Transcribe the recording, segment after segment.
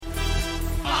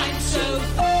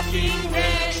fucking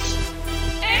rich.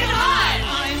 And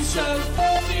hi, I'm so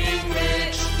fucking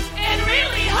rich. And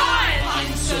really hi,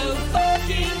 I'm so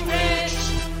fucking rich.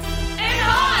 And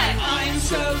hi, I'm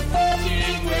so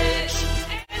fucking rich.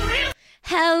 And really...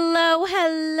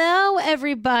 Hello,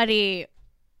 everybody.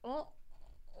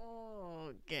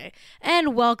 Okay.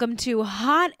 And welcome to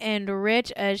Hot and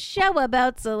Rich, a show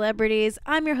about celebrities.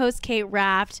 I'm your host, Kate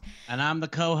Raft. And I'm the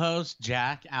co-host,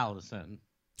 Jack Allison.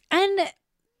 And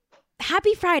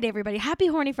happy Friday, everybody. Happy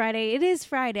Horny Friday. It is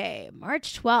Friday,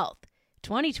 March 12th,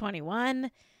 2021.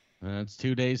 It's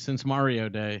 2 days since Mario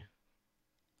Day.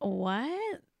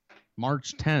 What?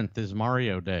 March 10th is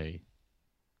Mario Day.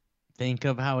 Think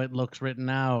of how it looks written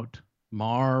out.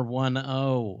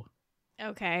 Mar-10.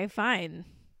 Okay, fine.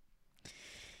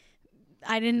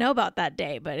 I didn't know about that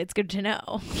day, but it's good to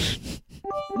know.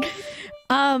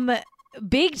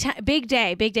 Big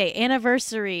day,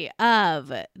 anniversary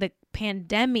of the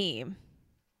pandemic.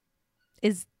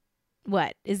 Is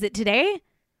it today?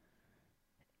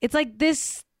 It's like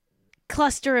this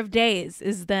cluster of days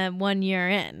is the 1 year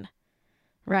in,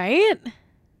 right?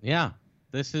 Yeah,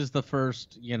 this is the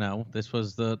first. This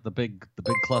was the big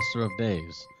cluster of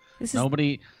days.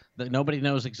 Nobody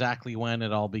knows exactly when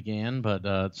it all began, but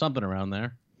it's something around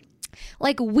there.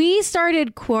 Like we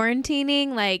started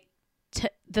quarantining like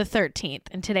the 13th,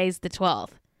 and today's the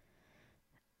 12th.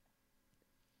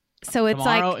 So it's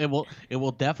Tomorrow, like it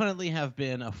will definitely have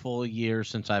been a full year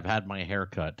since I've had my hair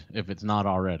cut, if it's not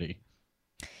already.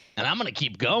 And I'm gonna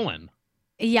keep going.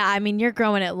 Yeah, I mean you're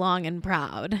growing it long and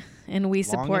proud, and we Long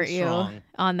support and you strong.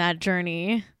 on that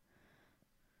journey.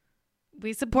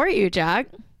 We support you, Jack.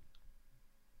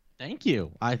 Thank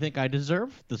you. I think I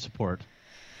deserve the support.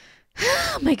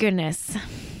 Oh my goodness.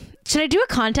 Should I do a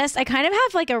contest? I kind of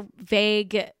have like a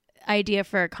vague idea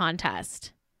for a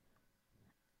contest.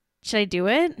 Should I do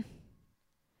it?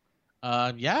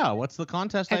 Yeah. What's the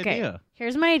contest idea?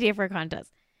 Here's my idea for a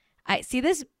contest. I see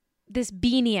this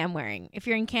beanie I'm wearing. If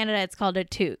you're in Canada, it's called a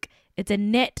toque. It's a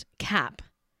knit cap.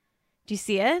 Do you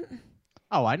see it?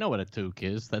 Oh, I know what a toque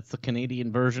is. That's the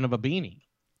Canadian version of a beanie.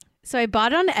 So I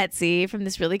bought it on Etsy from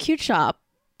this really cute shop.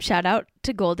 Shout out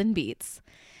to Golden Beats.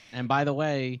 And by the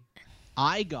way,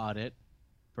 I got it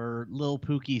for Lil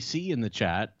Pookie C in the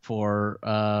chat for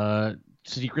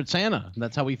Secret Santa.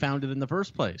 That's how we found it in the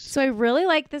first place. So I really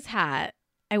like this hat.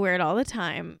 I wear it all the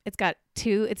time.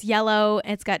 It's yellow,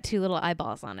 and it's got two little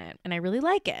eyeballs on it, and I really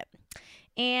like it.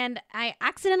 And I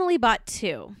accidentally bought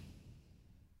two.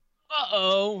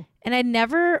 Uh-oh. And I'd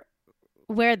never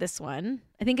wear this one.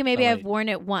 I think maybe I've worn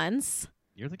it once.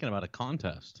 You're thinking about a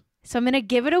contest. So I'm going to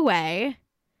give it away.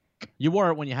 You wore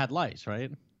it when you had lice,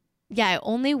 right? Yeah, I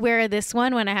only wear this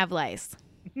one when I have lice.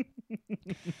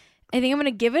 I think I'm going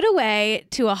to give it away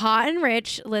to a Hot and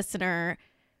Rich listener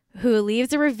who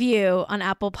leaves a review on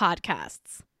Apple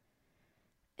Podcasts.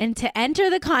 And to enter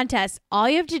the contest, all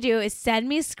you have to do is send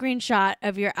me a screenshot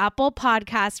of your Apple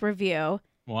Podcast review.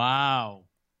 Wow.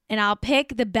 And I'll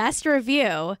pick the best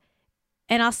review,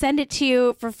 and I'll send it to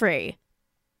you for free.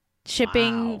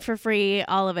 Shipping for free,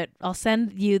 all of it. I'll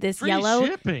send you this Free yellow.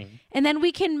 shipping. And then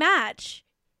we can match.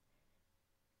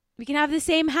 We can have the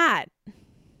same hat.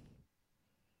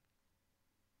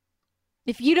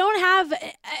 If you don't have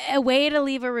a way to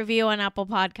leave a review on Apple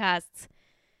Podcasts,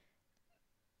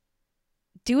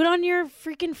 do it on your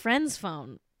freaking friend's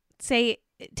phone.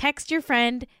 Text your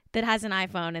friend that has an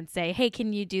iPhone and say, hey,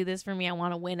 can you do this for me? I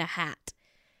want to win a hat.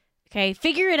 Okay,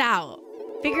 figure it out.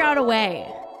 Figure out a way.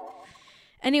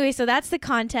 Anyway, so that's the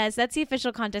contest. That's the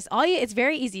official contest. It's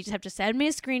very easy. You just have to send me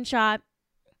a screenshot.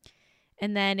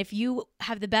 And then if you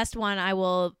have the best one, I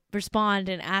will respond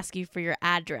and ask you for your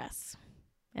address.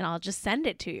 And I'll just send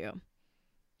it to you.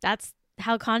 That's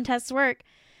how contests work.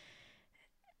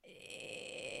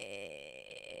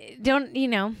 Do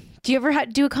you ever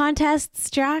do contests,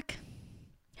 Jack?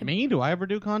 Me? Do I ever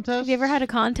do contests? Have you ever had a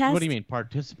contest? What do you mean?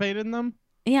 Participate in them?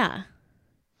 Yeah.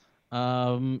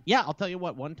 Yeah, I'll tell you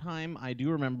what. One time I do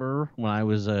remember when I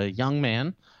was a young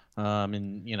man,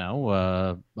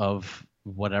 of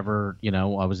whatever,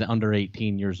 I was under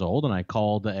 18 years old, and I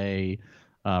called a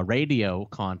radio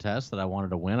contest that I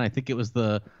wanted to win. I think it was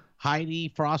the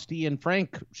Heidi, Frosty, and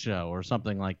Frank show or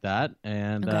something like that.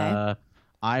 And Okay.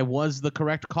 I was the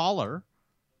correct caller.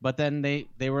 But then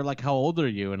they were like, how old are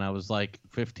you? And I was like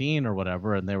 15 or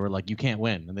whatever. And they were like, you can't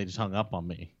win. And they just hung up on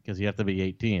me because you have to be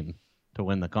 18 to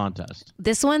win the contest.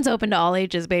 This one's open to all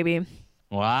ages, baby.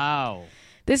 Wow.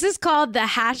 This is called the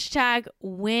hashtag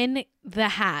Win the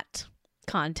Hat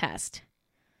contest.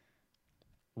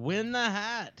 Win the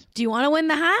hat. Do you want to win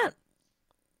the hat?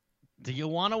 Do you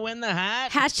want to win the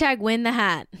hat? Hashtag Win the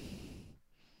Hat.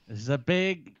 This is a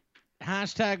big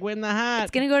Hashtag win the hat.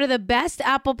 It's going to go to the best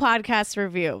Apple Podcast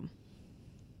review.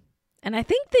 And I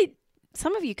think that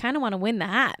some of you kind of want to win the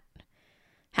hat.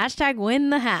 Hashtag win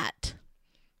the hat.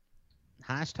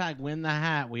 Hashtag win the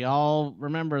hat. We all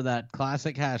remember that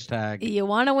classic hashtag. You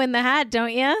want to win the hat,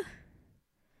 don't you?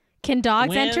 Can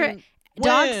dogs enter?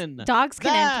 Dogs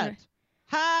can enter.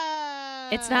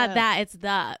 Hat. It's not that.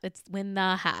 It's win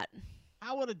the hat.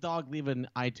 How would a dog leave an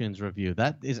iTunes review?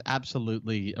 That is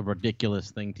absolutely a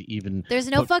ridiculous thing to even. There's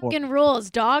no fucking rules.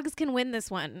 Dogs can win this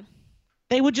one.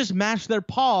 They would just mash their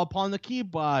paw upon the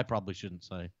keyboard. I probably shouldn't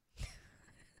say.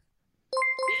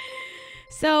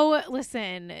 So,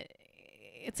 listen,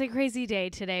 it's a crazy day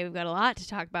today. We've got a lot to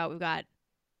talk about. We've got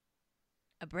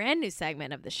a brand new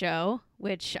segment of the show,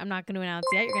 which I'm not going to announce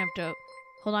yet. You're going to have to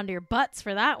hold on to your butts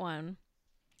for that one.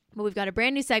 But we've got a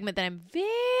brand new segment that I'm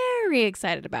very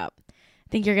excited about. I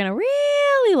think you're going to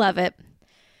really love it.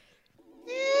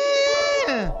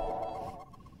 Yeah.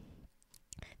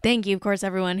 Thank you, of course,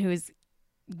 everyone who's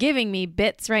giving me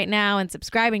bits right now and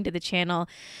subscribing to the channel.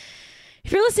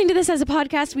 If you're listening to this as a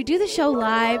podcast, we do the show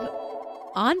live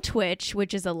on Twitch,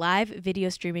 which is a live video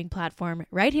streaming platform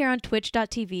right here on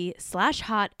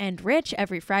twitch.tv/hotandrich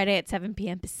every Friday at 7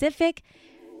 p.m. Pacific.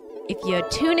 If you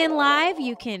tune in live,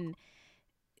 you can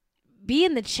be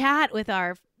in the chat with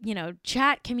our,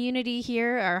 chat community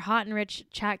here, our Hot and Rich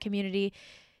chat community.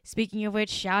 Speaking of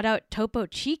which, shout out Topo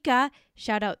Chica,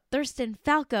 shout out Thurston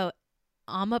Falco,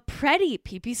 Amma Preddy,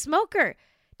 PP Smoker,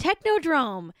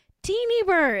 Technodrome, Teeny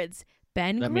Birds,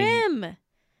 Ben Grimm.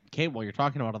 Kate, while you're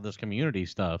talking about all this community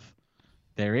stuff,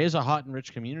 there is a Hot and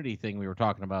Rich community thing we were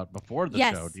talking about before the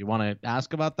show. Do you want to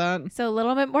ask about that? So a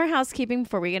little bit more housekeeping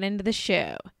before we get into the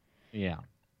show. Yeah. A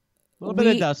little bit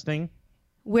of dusting.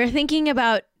 We're thinking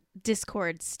about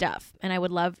Discord stuff, and I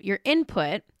would love your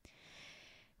input.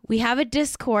 We have a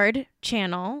Discord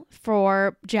channel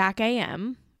for Jack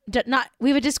AM.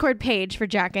 We have a Discord page for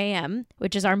Jack AM,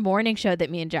 which is our morning show that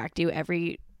me and Jack do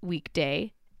every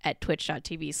weekday at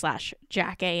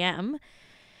twitch.tv/JackAM.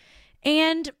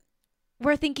 And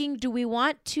we're thinking, do we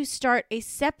want to start a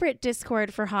separate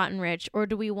Discord for Hot and Rich, or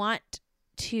do we want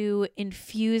to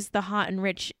infuse the Hot and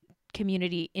Rich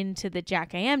community into the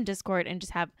Jack AM Discord and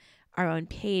just have our own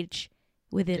page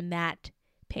within that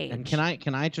page? And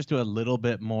can I just do a little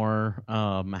bit more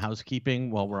housekeeping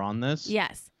while we're on this?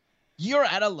 Yes. You're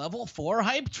at a level 4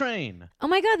 hype train. Oh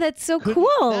my God, that's so cool.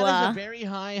 That is a very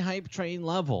high hype train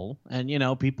level. And,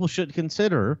 people should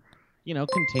consider,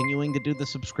 continuing to do the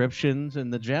subscriptions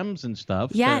and the gems and stuff.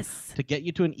 Yes. To get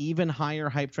you to an even higher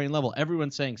hype train level.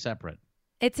 Everyone's saying separate.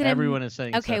 Everyone is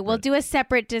saying okay, separate. We'll do a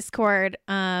separate Discord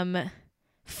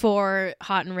for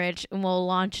Hot and Rich, and we'll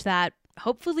launch that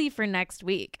hopefully for next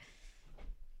week.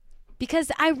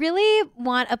 Because I really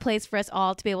want a place for us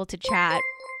all to be able to chat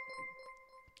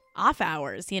off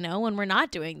hours, when we're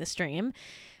not doing the stream.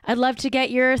 I'd love to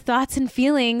get your thoughts and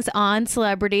feelings on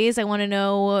celebrities. I want to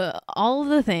know all of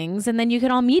the things, and then you can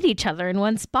all meet each other in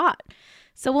one spot.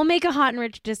 So we'll make a Hot and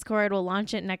Rich Discord. We'll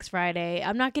launch it next Friday.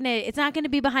 It's not gonna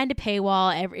be behind a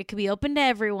paywall. It could be open to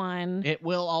everyone. It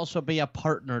will also be a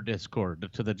partner Discord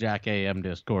to the Jack AM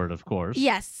Discord, of course.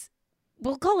 Yes.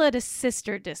 We'll call it a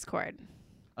sister Discord.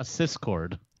 A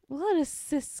Siscord. We'll call it a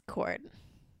Siscord.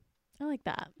 I like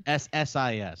that.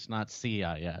 SSIS, not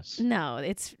CIS. No,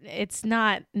 it's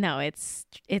not. No, it's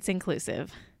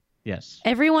inclusive. Yes.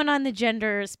 Everyone on the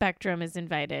gender spectrum is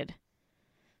invited.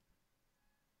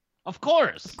 Of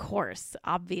course. Of course,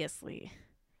 obviously.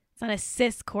 It's not a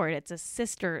Siscord, it's a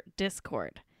sister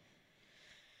Discord.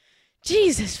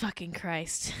 Jesus fucking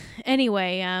Christ.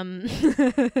 Anyway,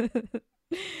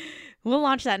 we'll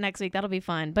launch that next week. That'll be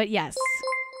fun. But yes,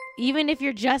 even if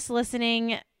you're just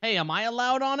listening. Hey, am I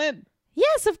allowed on it?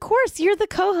 Yes, of course. You're the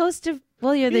co-host of,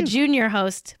 you're the junior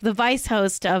host, the vice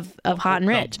host of Hot and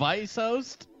Rich. The vice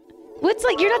host? What's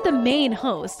like, you're not the main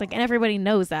host, and everybody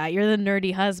knows that. You're the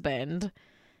nerdy husband.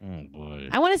 Oh, boy.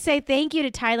 I want to say thank you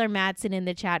to Tyler Madsen in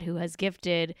the chat, who has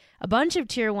gifted a bunch of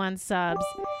tier 1 subs.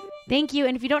 Thank you.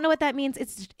 And if you don't know what that means,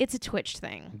 it's a Twitch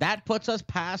thing. That puts us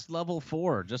past level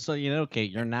 4. Just so you know, Kate,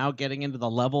 you're now getting into the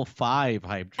level 5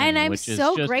 hype train. And I'm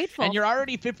so grateful. And you're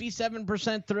already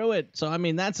 57% through it. So, I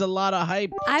mean, that's a lot of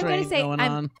hype train going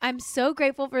on. I'm so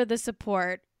grateful for the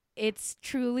support. It's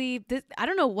truly, I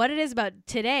don't know what it is about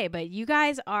today, but you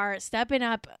guys are stepping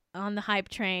up on the hype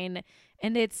train.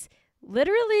 And it's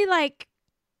literally like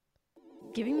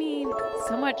giving me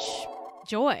so much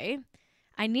joy.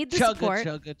 I need the support.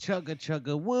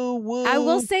 Chugga, woo, woo. I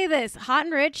will say this, Hot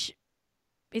and Rich,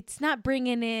 it's not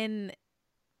bringing in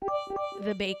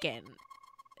the bacon.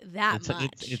 that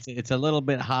much. It's a little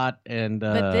bit hot, and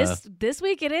But this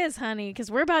week it is, honey,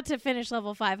 because we're about to finish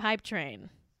level 5 hype train.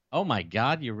 oh my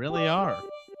God, you really are.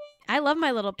 I love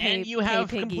my little pay. And you have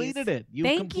piggies. completed it.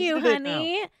 Thank you, completed it now.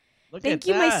 honey. Look Thank at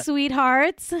you, my that.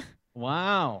 sweethearts.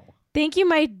 Wow. Thank you,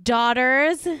 my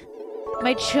daughters,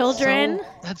 my children.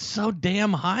 That's so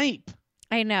damn hype.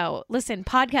 I know. Listen,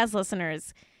 podcast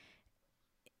listeners,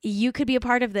 you could be a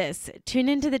part of this. Tune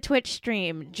into the Twitch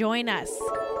stream. Join us.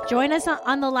 Join us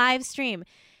on the live stream.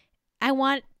 I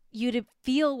want you to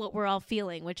feel what we're all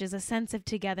feeling, which is a sense of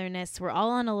togetherness. We're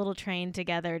all on a little train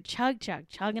together,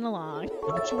 chugging along.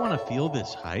 Don't you want to feel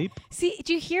this hype? See,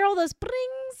 do you hear all those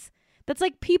brings? That's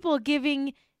like people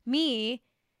giving me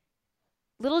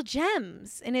little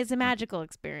gems, and it's a magical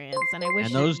experience. And I wish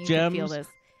And those you gems could feel this.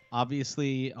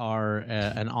 obviously are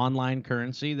an online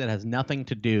currency that has nothing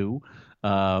to do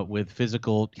with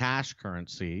physical cash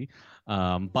currency,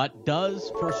 but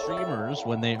does for streamers,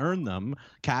 when they earn them,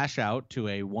 cash out to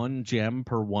a 1 gem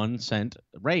per 1 cent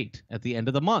rate at the end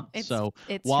of the month. It's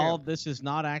While true. this is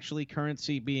not actually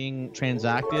currency being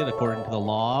transacted according to the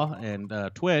law and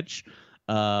Twitch,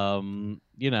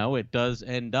 it does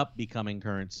end up becoming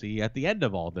currency at the end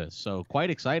of all this. So quite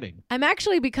exciting. I'm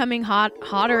actually becoming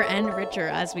hotter and richer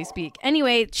as we speak.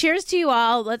 Anyway, cheers to you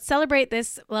all. Let's celebrate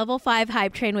this level 5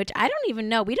 hype train, which I don't even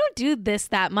know. We don't do this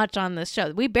that much on this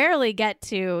show. We barely get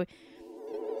to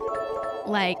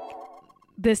like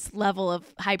this level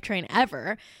of hype train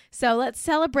ever. So let's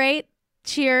celebrate.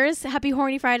 Cheers. Happy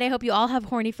Horny Friday. Hope you all have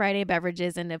Horny Friday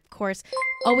beverages. And of course,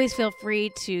 always feel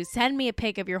free to send me a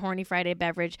pic of your Horny Friday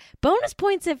beverage. Bonus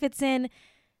points if it's in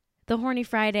the Horny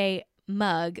Friday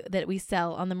mug that we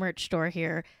sell on the merch store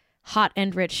here,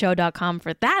 hotandrichshow.com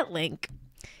for that link.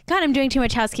 God, I'm doing too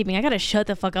much housekeeping. I got to shut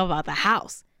the fuck up about the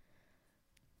house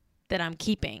that I'm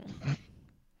keeping.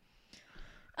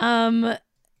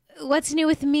 What's new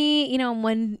with me?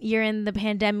 When you're in the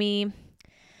pandemic,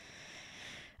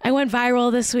 I went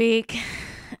viral this week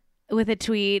with a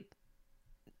tweet.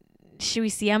 Should we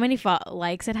see how many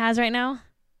likes it has right now?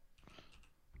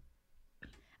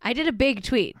 I did a big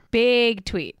tweet.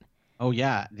 Oh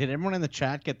yeah, did everyone in the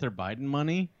chat get their Biden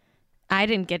money? I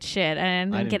didn't get shit. I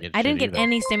didn't get either.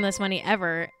 any stimulus money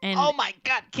ever. And Oh my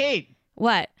God, Kate!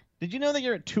 what? Did you know that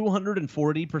you're at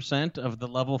 240% of the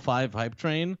level 5 hype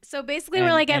train? So basically,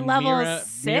 we're like at level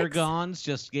 6. Miragons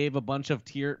just gave a bunch of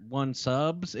tier 1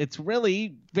 subs. It's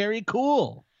really very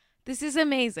cool. This is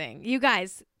amazing, you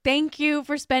guys. Thank you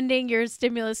for spending your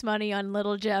stimulus money on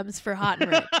little gems for Hot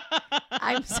and Rich.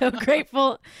 I'm so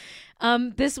grateful.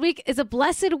 This week is a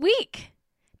blessed week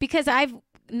because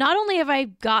not only have I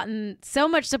gotten so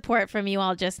much support from you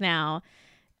all just now,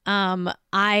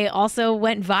 I also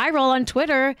went viral on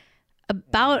Twitter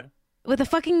with a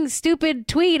fucking stupid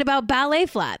tweet about ballet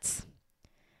flats.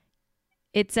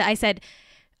 I said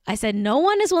no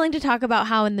one is willing to talk about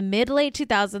how in the mid-late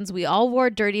 2000s we all wore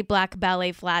dirty black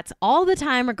ballet flats all the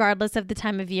time, regardless of the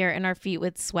time of year, and our feet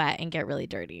would sweat and get really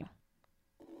dirty.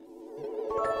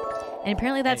 And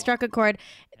apparently that struck a chord.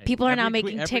 People are now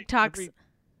making TikToks.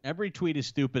 Every tweet is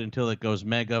stupid until it goes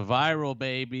mega viral,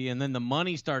 baby, and then the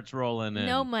money starts rolling in.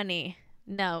 No money.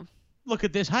 No. Look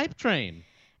at this hype train.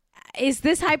 Is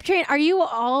this hype train? Are you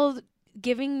all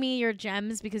giving me your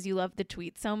gems because you love the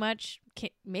tweet so much?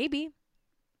 Maybe.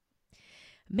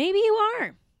 Maybe you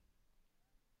are.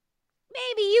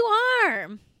 Maybe you are.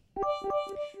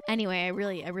 Anyway, I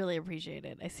really appreciate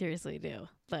it. I seriously do.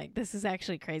 Like, this is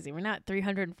actually crazy. We're not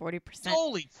 340%.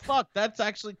 Holy fuck, that's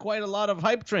actually quite a lot of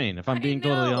hype train, if I'm being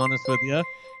totally honest with you.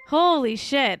 Holy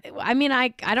shit. I mean, I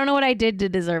don't know what I did to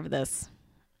deserve this.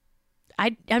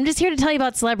 I'm just here to tell you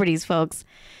about celebrities, folks.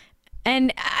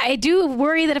 And I do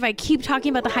worry that if I keep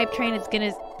talking about the hype train, it's going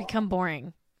to become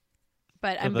boring.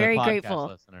 But I'm very grateful.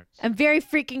 Listeners. I'm very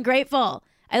freaking grateful.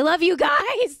 I love you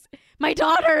guys. My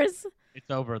daughters. It's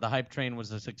over. The hype train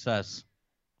was a success.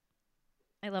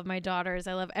 I love my daughters.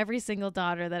 I love every single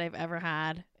daughter that I've ever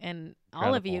had. And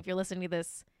all of you, if you're listening to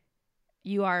this,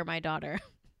 you are my daughter.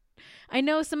 I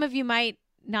know some of you might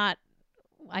not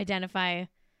identify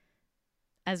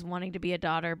as wanting to be a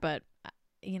daughter, but,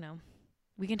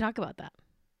 we can talk about that.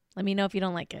 Let me know if you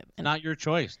don't like it. It's not your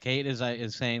choice. Kate is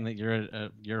saying that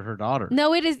you're her daughter.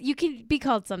 No, it is. You can be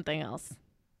called something else.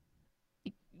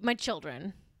 My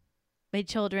children, my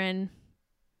daughters,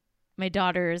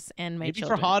 and my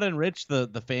children. For Hot and Rich,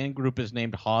 the fan group is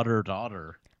named Hotter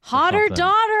Daughter. Hotter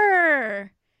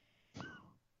Daughter.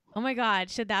 Oh my God,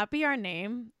 should that be our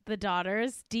name? The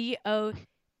Daughters, DOTTERS.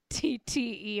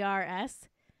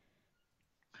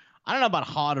 I don't know about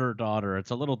Hotter Daughter.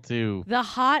 It's a little too. The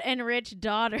Hot and Rich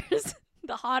Daughters.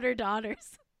 The Hotter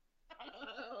Daughters.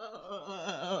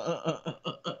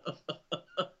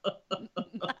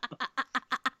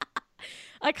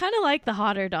 I kind of like the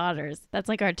Hotter Daughters. That's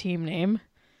like our team name.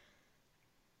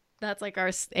 That's like our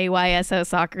AYSO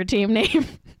soccer team name.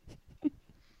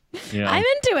 Yeah. I'm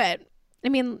into it. I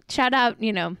mean, shout out,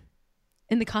 in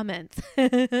the comments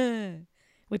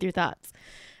with your thoughts.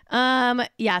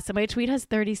 Yeah, so my tweet has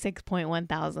 36.1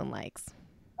 thousand likes.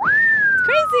 It's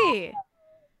crazy.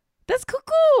 That's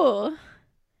cool.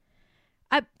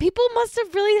 People must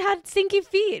have really had stinky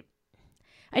feet.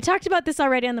 I talked about this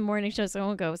already on the morning show, so I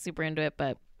won't go super into it,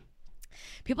 but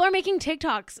people are making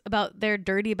TikToks about their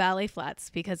dirty ballet flats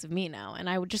because of me now. And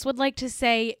I would like to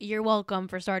say you're welcome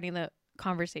for starting the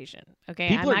conversation. Okay.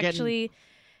 People I'm are actually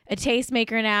a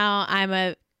tastemaker now. I'm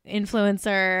a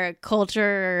influencer,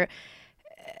 culture,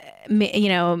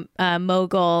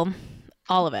 mogul,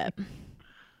 all of it.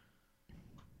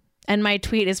 And my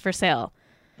tweet is for sale.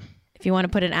 If you want to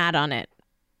put an ad on it,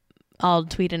 I'll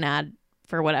tweet an ad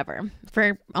for whatever,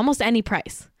 for almost any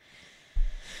price.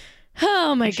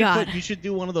 Oh my God. You should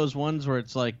do one of those ones where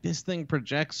it's like this thing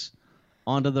projects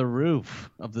onto the roof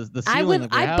of the ceiling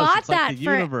of your house. Bought it's like that the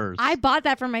universe. I bought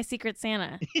that for my Secret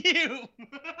Santa. Ew.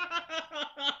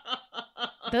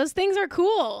 Those things are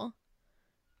cool.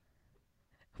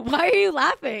 Why are you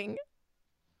laughing?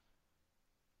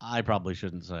 I probably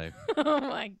shouldn't say. Oh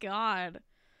my God.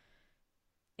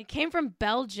 It came from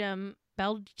Belgium.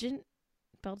 Belgium?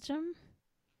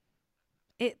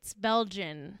 It's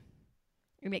Belgian.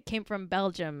 And it came from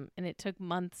Belgium, and it took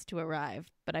months to arrive.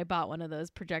 But I bought one of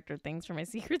those projector things for my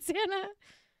Secret Santa.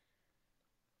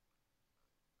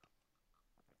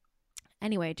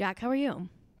 Anyway, Jack, how are you?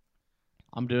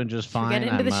 I'm doing just Should we fine.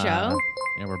 get into the show?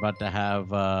 Yeah, we're about to have,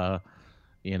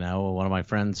 one of my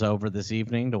friends over this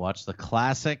evening to watch the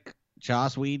classic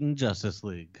Joss Whedon Justice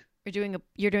League.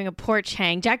 You're doing a porch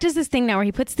hang. Jack does this thing now where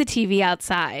he puts the TV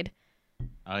outside.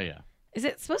 Oh, yeah. Is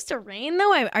it supposed to rain,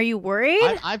 though? Are you worried?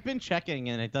 I've been checking,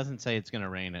 and it doesn't say it's going to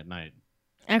rain at night.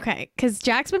 Okay, because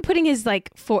Jack's been putting his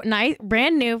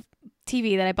brand new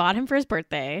TV that I bought him for his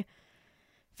birthday,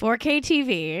 4K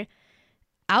TV,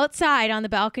 outside on the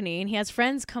balcony, and he has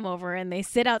friends come over, and they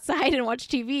sit outside and watch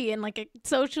TV in like a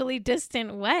socially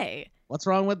distant way. What's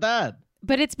wrong with that?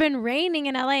 But it's been raining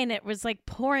in LA, and it was like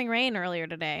pouring rain earlier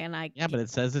today, and Yeah, but it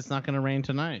says it's not going to rain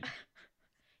tonight.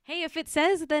 Hey, if it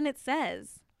says, then it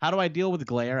says. How do I deal with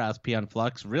glare? Asked P on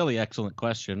Flux. Really excellent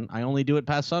question. I only do it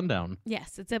past sundown.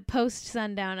 Yes, it's a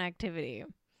post-sundown activity.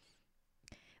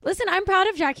 Listen, I'm proud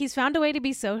of Jack. He's found a way to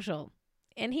be social,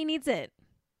 and he needs it.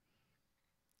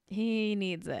 He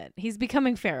needs it. He's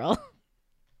becoming feral.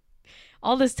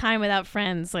 All this time without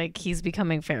friends, like, he's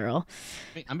becoming feral.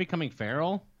 I'm becoming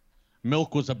feral?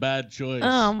 Milk was a bad choice.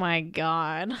 Oh, my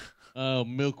God. Oh,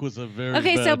 milk was a very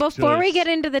Okay, bad so before we choice. get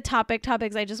into the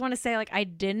topics, I just want to say, like, I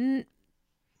didn't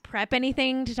prep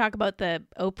anything to talk about the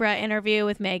Oprah interview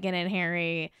with Meghan and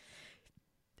Harry.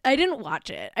 I didn't watch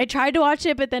it. I tried to watch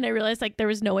it, but then I realized, like, there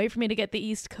was no way for me to get the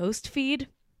East Coast feed.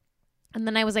 And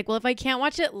then I was like, well, if I can't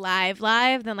watch it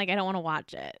live, then, like, I don't want to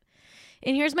watch it.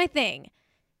 And here's my thing.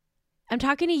 I'm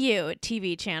talking to you,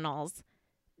 TV channels.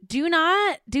 Do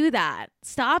not do that.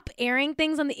 Stop airing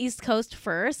things on the East Coast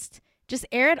first. Just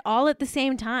air it all at the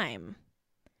same time.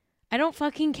 I don't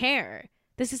fucking care.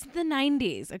 This is the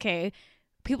 90s, okay?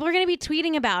 People are going to be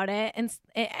tweeting about it, and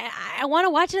I want to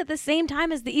watch it at the same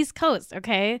time as the East Coast,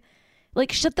 okay?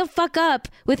 Like, shut the fuck up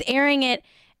with airing it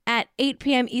at 8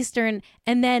 p.m. Eastern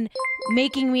and then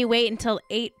making me wait until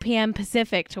 8 p.m.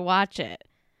 Pacific to watch it.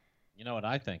 You know what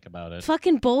I think about it?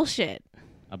 Fucking bullshit.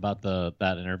 About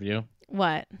that interview?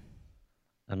 What?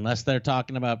 Unless they're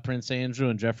talking about Prince Andrew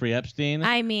and Jeffrey Epstein,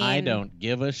 I mean, I don't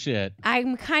give a shit.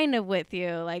 I'm kind of with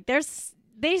you. Like,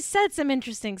 they said some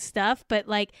interesting stuff, but,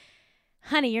 like,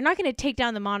 honey, you're not going to take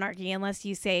down the monarchy unless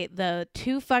you say the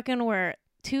two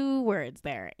words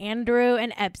there, Andrew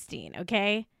and Epstein,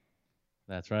 okay?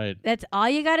 That's right. That's all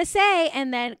you got to say,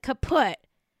 and then kaput.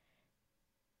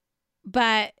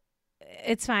 But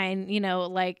it's fine,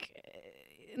 like,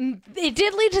 it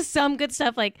did lead to some good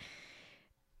stuff, like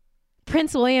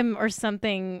Prince William,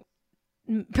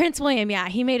 yeah,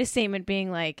 he made a statement being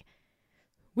like,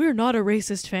 we're not a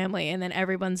racist family, and then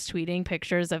everyone's tweeting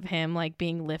pictures of him, like,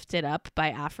 being lifted up by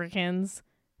Africans.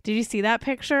 Did you see that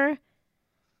picture?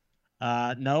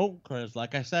 No, because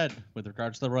like I said, with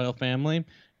regards to the royal family,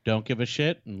 don't give a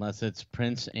shit unless it's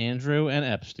Prince Andrew and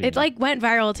Epstein. It, like, went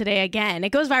viral today again.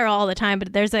 It goes viral all the time,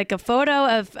 but there's, like, a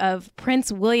photo of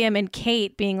Prince William and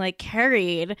Kate being, like,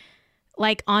 carried,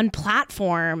 like, on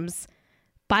platforms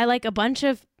by, like, a bunch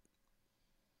of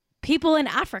people in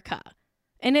Africa.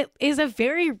 And it is a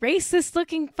very racist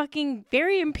looking, fucking,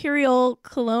 very imperial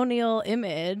colonial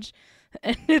image.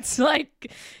 And it's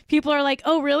like, people are like,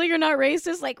 oh, really? You're not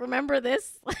racist? Like, remember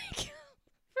this? Like,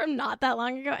 from not that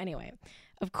long ago. Anyway,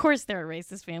 of course they're a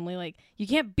racist family. Like, you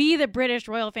can't be the British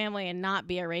royal family and not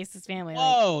be a racist family.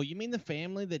 Whoa, you mean the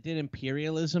family that did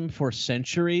imperialism for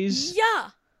centuries? Yeah.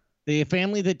 The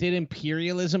family that did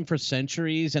imperialism for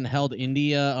centuries and held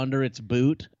India under its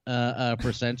boot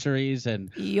for centuries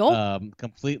and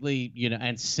completely,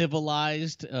 and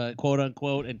civilized, quote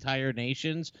unquote, entire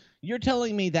nations. You're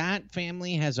telling me that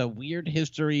family has a weird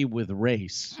history with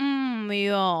race?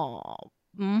 Yeah.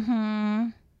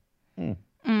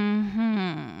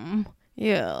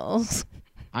 Yes.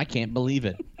 I can't believe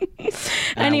it.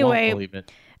 Anyway, I won't believe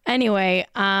it. Anyway,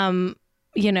 I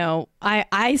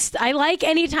like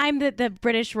any time that the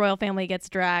British royal family gets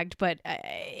dragged, but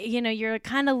you're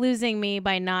kind of losing me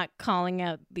by not calling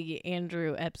out the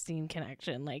Andrew Epstein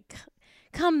connection. Like,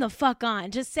 come the fuck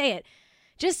on, just say it.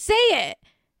 Just say it.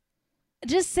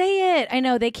 Just say it. I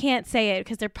know they can't say it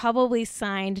because they're probably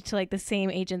signed to like the same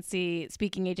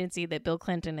speaking agency that Bill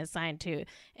Clinton is signed to.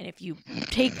 And if you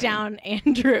take down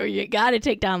Andrew, you got to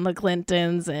take down the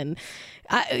Clintons. And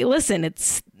listen,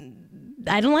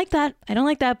 I don't like that.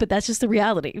 But that's just the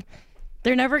reality.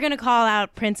 They're never going to call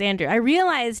out Prince Andrew. I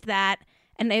realized that,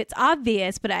 and it's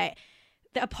obvious, but a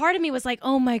part of me was like,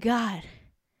 oh my God.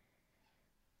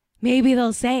 Maybe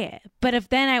they'll say it. But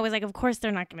then I was like, of course they're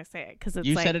not going to say it. Because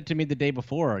you said it to me the day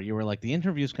before. You were like, the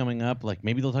interview's coming up. Like,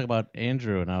 maybe they'll talk about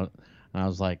Andrew. And I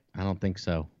was like, I don't think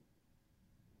so.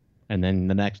 And then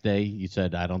the next day you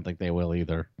said, I don't think they will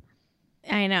either.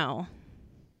 I know.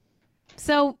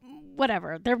 So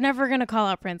whatever. They're never going to call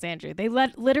out Prince Andrew. They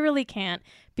literally can't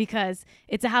because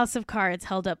it's a house of cards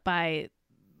held up by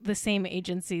the same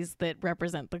agencies that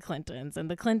represent the Clintons and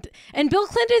Bill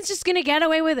Clinton's just going to get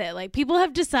away with it. Like, people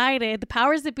have decided, the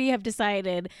powers that be have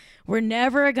decided we're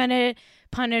never going to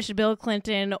punish Bill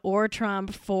Clinton or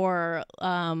Trump for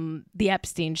the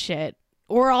Epstein shit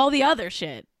or all the other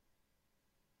shit.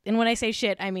 And when I say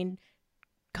shit, I mean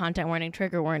content warning,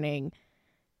 trigger warning,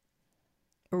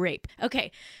 rape.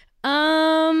 Okay.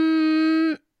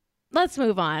 Let's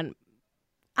move on.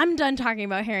 I'm done talking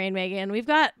about Harry and Meghan. We've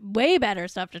got way better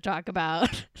stuff to talk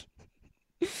about.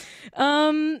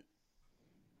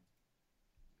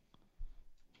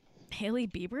 Hailey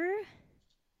Bieber?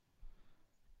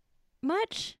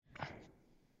 Much?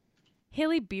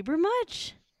 Hailey Bieber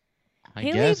much?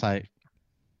 Hailey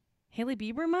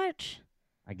Bieber much?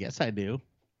 I guess I do.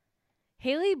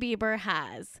 Hailey Bieber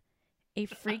has a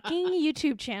freaking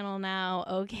YouTube channel now,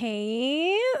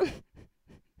 okay?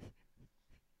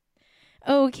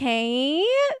 Okay.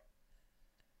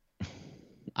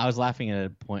 I was laughing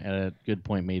at a good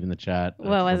point made in the chat.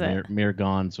 What was it? Mira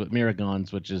Gons,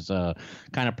 which is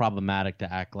kind of problematic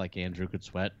to act like Andrew could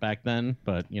sweat back then,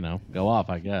 but go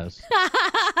off, I guess.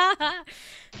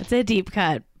 It's a deep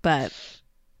cut, but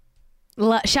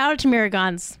shout out to Mira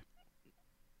Gons,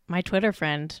 my Twitter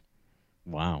friend.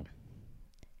 Wow.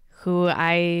 Who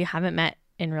I haven't met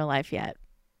in real life yet,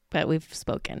 but we've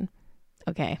spoken.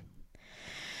 Okay.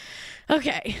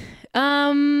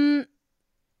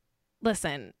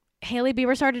 Listen, Hailey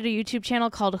Bieber started a YouTube channel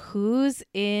called Who's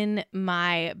in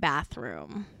My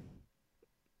Bathroom?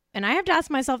 And I have to ask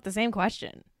myself the same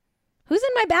question. Who's in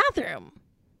my bathroom?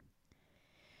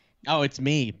 Oh, it's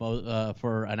me for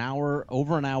over an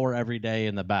hour every day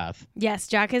in the bath. Yes,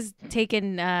 Jack has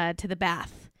taken to the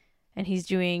bath and he's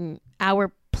doing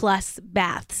hour-plus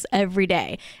baths every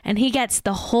day. And he gets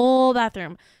the whole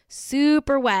bathroom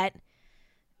super wet.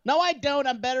 No, I don't.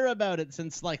 I'm better about it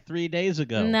since like 3 days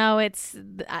ago. No, it's,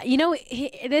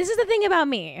 this is the thing about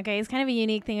me, okay? It's kind of a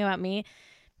unique thing about me.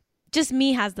 Just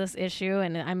me has this issue,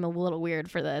 and I'm a little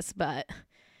weird for this, but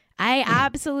I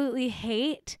absolutely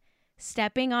hate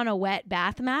stepping on a wet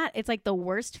bath mat. It's like the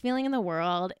worst feeling in the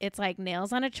world. It's like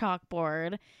nails on a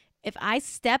chalkboard. If I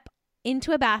step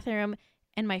into a bathroom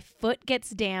and my foot gets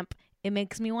damp, it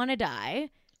makes me want to die.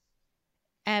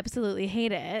 Absolutely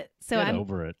hate it. So Get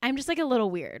over it. I'm just like a little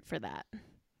weird for that.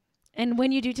 And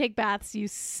when you do take baths, you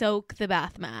soak the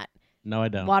bath mat. No, I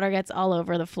don't. Water gets all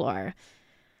over the floor.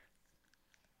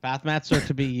 Bath mats are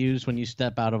to be used when you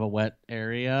step out of a wet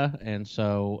area, and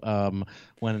so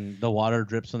when the water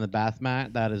drips on the bath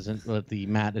mat, that isn't what the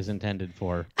mat is intended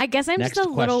for. I guess I'm Next just a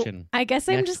little. question. I guess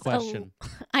I'm Next just. question.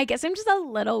 I guess I'm just a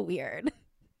little weird.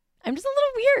 I'm just a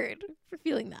little weird for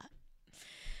feeling that.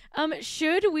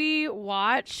 Should we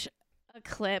watch a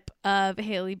clip of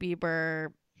Hailey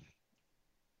Bieber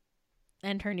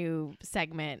and her new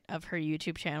segment of her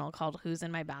YouTube channel called Who's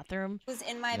in My Bathroom? Who's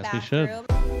in my Yes, we should. bathroom?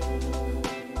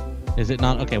 Is it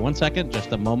not? Okay, 1 second.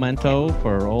 Just a memento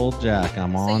for old Jack.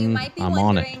 I'm So you might be on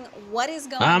wondering it. what is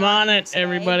going I'm on it, today,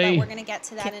 everybody. But we're going to get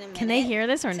to that in a minute. Can they hear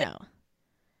this or no?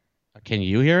 Can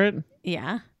you hear it?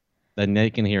 Yeah. then they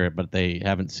can hear it, but they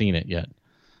haven't seen it yet.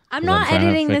 I'm 'Cause not trying to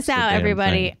editing fix this the out, damn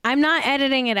everybody. thing. I'm not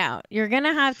editing it out. You're going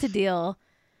to have to deal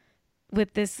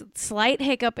with this slight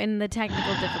hiccup in the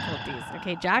technical difficulties.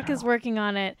 Okay, Jack is working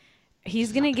on it.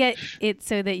 He's going to get it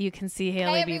so that you can see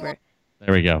Haley everyone. Bieber.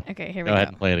 There we go. Okay, here we Go ahead go.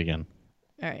 and play it again.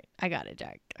 All right, I got it,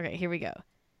 Jack. Okay, here we go.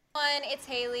 It's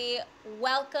Haley.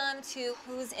 Welcome to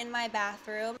Who's in My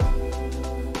Bathroom.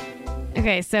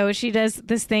 Okay, so she does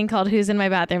this thing called Who's in My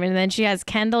Bathroom, and then she has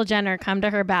Kendall Jenner come to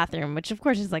her bathroom, which of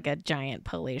course is like a giant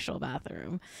palatial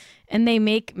bathroom. And they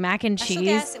make mac and Special cheese.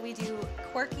 guests, we do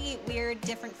quirky, weird,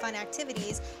 different, fun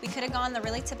activities. We could have gone the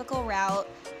really typical route,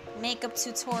 makeup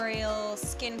tutorial,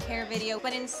 skincare video,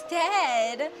 but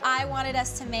instead, I wanted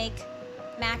us to make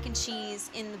mac and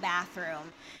cheese in the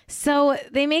bathroom. So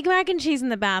they make mac and cheese in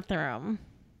the bathroom.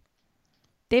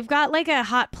 They've got like a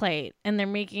hot plate, and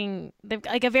they've got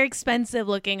like a very expensive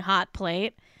looking hot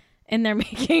plate, and they're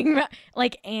making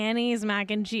like Annie's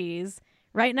mac and cheese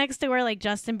right next to where like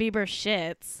Justin Bieber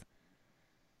shits.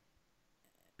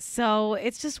 So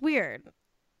it's just weird.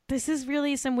 This is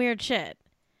really some weird shit.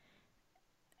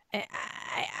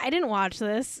 I didn't watch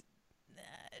this.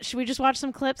 Should we just watch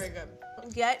some clips? Very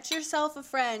good. Get yourself a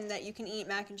friend that you can eat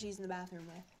mac and cheese in the bathroom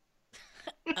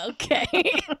with.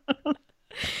 Okay.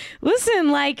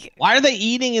 Listen, like, Why are they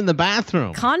eating in the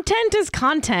bathroom? content is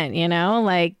content, you know?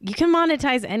 Like, you can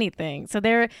monetize anything. So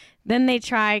then they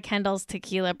try Kendall's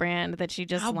tequila brand that she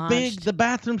just How launched. big? The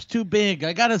bathroom's too big.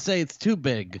 I gotta say, it's too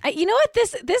big. You know what?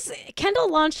 This Kendall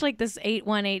launched like this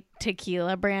 818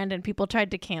 tequila brand, and people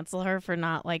tried to cancel her for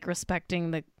not like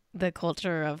respecting the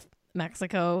culture of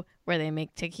Mexico where they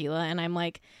make tequila. And I'm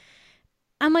like,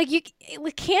 you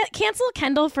can't cancel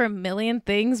Kendall for a million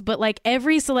things, but like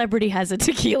every celebrity has a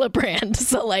tequila brand.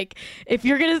 So like, if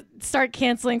you're gonna start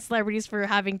canceling celebrities for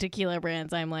having tequila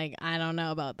brands, I'm like, I don't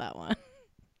know about that one.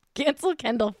 Cancel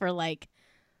Kendall for like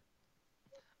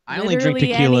I only drink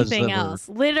literally tequilas anything that were- else.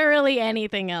 Literally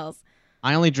anything else.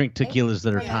 I only drink tequilas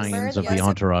that are Yes. tie-ins of Yes. the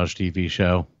Entourage TV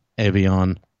show,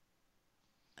 Evian.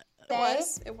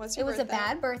 It was a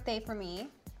bad birthday for me,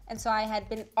 and so I had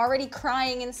been already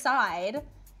crying inside,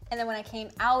 and then when I came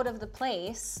out of the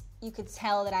place, you could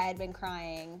tell that I had been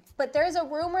crying. But there's a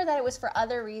rumor that it was for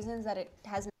other reasons, that it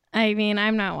has. I mean,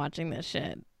 I'm not watching this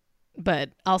shit,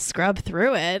 but I'll scrub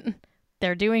through it.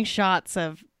 They're doing shots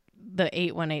of the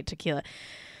 818 tequila.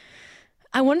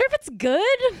 I wonder if it's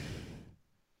good.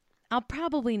 I'll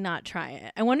probably not try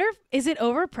it. I wonder is it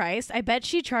overpriced? I bet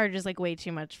she charges like way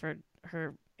too much for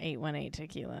her 818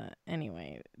 tequila.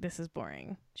 Anyway, this is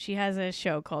boring. She has a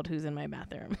show called Who's in My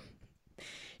Bathroom.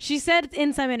 She said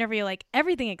in some interview, like,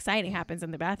 everything exciting happens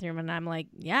in the bathroom. And I'm like,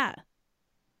 yeah,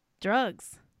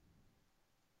 drugs.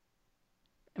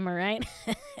 Am I right?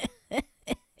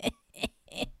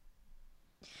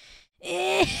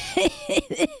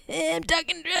 I'm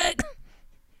talking drugs.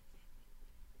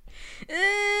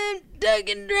 I'm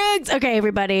talking drugs. Okay,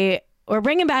 everybody. We're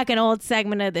bringing back an old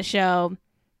segment of the show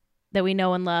that we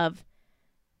know and love.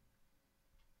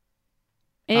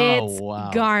 It's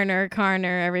wow. Garner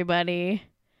Carner, everybody.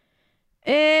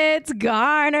 It's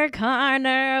Garner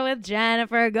Carner with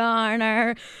Jennifer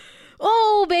Garner.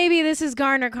 Oh, baby, this is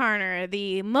Garner Carner,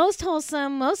 the most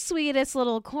wholesome, most sweetest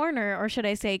little corner, or should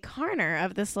I say Carner,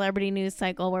 of the celebrity news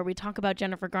cycle where we talk about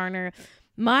Jennifer Garner.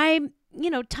 My,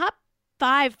 top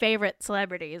 5 favorite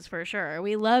celebrities for sure.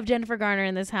 We love Jennifer Garner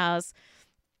in this house.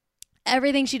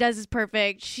 Everything she does is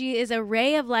perfect. She is a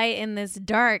ray of light in this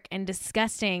dark and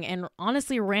disgusting and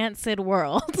honestly rancid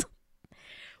world.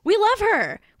 We love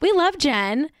her. We love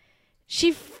Jen.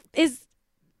 She is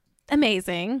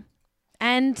amazing.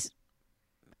 And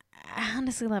I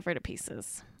honestly love her to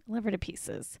pieces. Love her to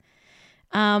pieces.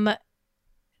 We're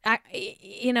going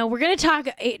to talk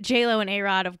J-Lo and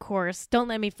A-Rod, of course. Don't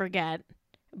let me forget.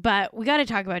 But we got to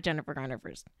talk about Jennifer Garner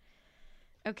first.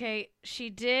 Okay,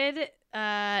 she did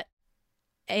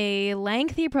a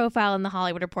lengthy profile in The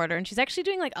Hollywood Reporter, and she's actually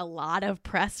doing like a lot of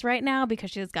press right now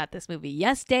because she's got this movie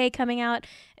Yes Day coming out,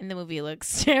 and the movie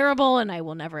looks terrible, and I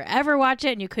will never ever watch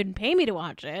it, and you couldn't pay me to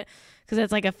watch it because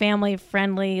it's like a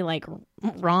family-friendly like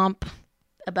romp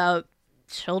about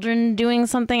children doing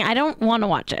something. I don't want to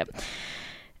watch it.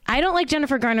 I don't like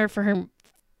Jennifer Garner for her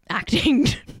acting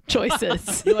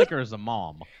choices. You like her as a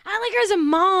mom. I like her as a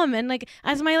mom and like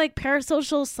as my like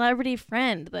parasocial celebrity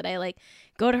friend that I like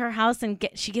go to her house and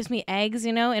she gives me eggs,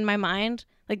 in my mind.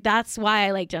 Like that's why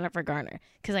I like Jennifer Garner.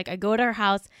 Cause like I go to her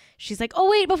house, she's like, oh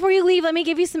wait, before you leave, let me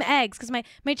give you some eggs. Cause my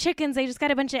chickens, they just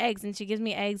got a bunch of eggs and she gives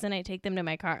me eggs and I take them to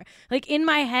my car. Like in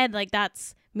my head, like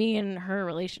that's me and her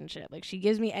relationship. Like she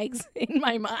gives me eggs in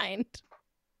my mind.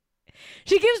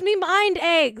 She gives me mind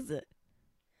eggs.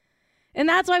 And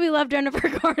that's why we love Jennifer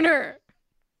Garner.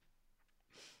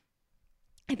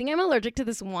 I think I'm allergic to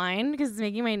this wine because it's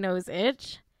making my nose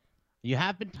itch. You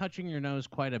have been touching your nose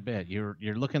quite a bit. You're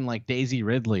looking like Daisy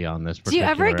Ridley on this Do you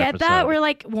particular ever get that episode. where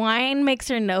like wine makes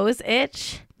your nose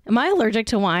itch? Am I allergic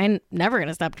to wine? Never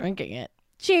gonna stop drinking it.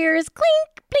 Cheers.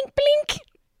 Clink, blink, blink.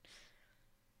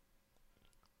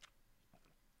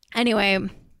 Anyway,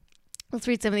 let's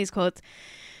read some of these quotes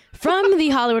from the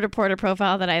Hollywood Reporter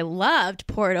profile that I loved.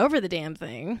 Poured over the damn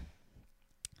thing.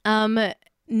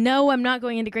 No, I'm not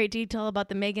going into great detail about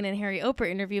the Meghan and Harry Oprah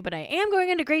interview, but I am going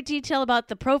into great detail about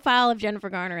the profile of Jennifer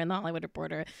Garner in the Hollywood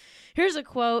Reporter. Here's a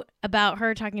quote about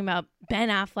her talking about Ben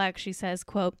Affleck. She says,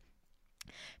 quote,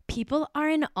 "People are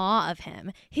in awe of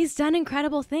him. He's done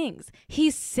incredible things.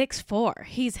 He's 6'4".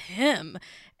 He's him.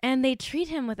 And they treat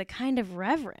him with a kind of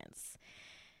reverence.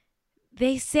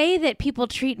 They say that people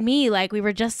treat me like we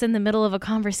were just in the middle of a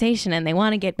conversation and they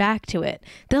want to get back to it.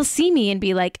 They'll see me and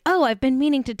be like, oh, I've been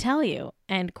meaning to tell you,"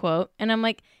 end quote. And I'm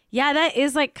like, yeah, that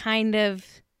is like kind of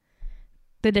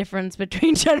the difference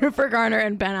between Jennifer Garner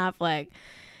and Ben Affleck.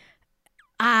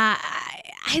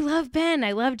 I love Ben.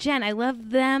 I love Jen. I love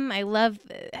them.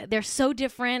 They're so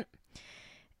different.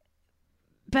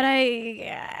 But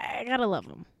I gotta love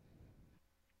them.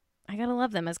 I gotta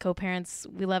love them as co-parents.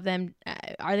 We love them.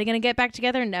 Are they gonna get back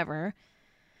together? Never.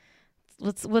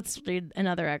 Let's read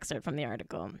another excerpt from the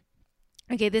article.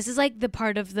 Okay, this is like the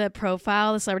part of the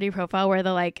profile, the celebrity profile, where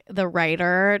the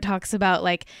writer talks about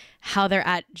like how they're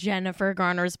at Jennifer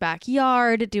Garner's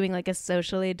backyard doing like a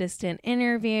socially distant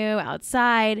interview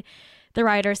outside. The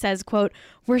writer says, quote,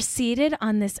 "We're seated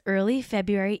on this early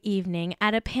February evening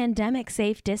at a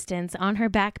pandemic-safe distance on her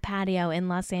back patio in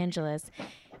Los Angeles,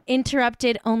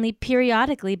 interrupted only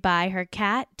periodically by her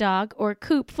cat, dog, or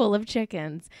coop full of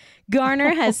chickens.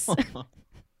 Garner has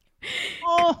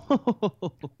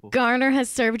Garner has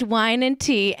served wine and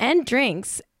tea and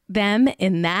drinks, them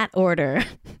in that order."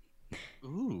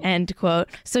 Ooh. End quote.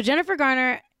 So Jennifer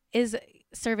Garner is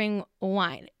serving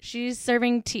wine. She's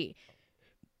serving tea.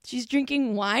 She's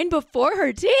drinking wine before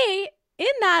her tea in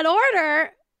that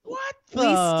order. What We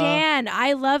stand.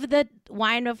 I love the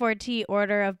wine before tea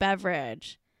order of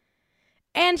beverage.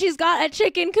 And she's got a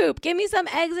chicken coop. Give me some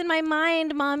eggs in my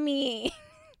mind, mommy.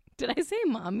 Did I say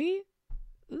mommy?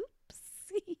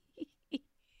 Oopsie.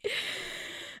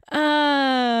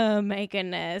 Oh, my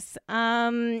goodness.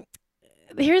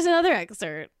 Here's another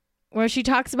excerpt where she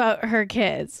talks about her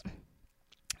kids.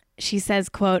 She says,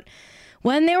 quote,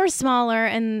 "When they were smaller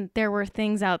and there were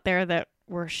things out there that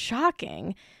were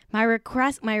shocking, my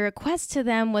request to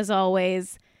them was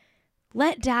always,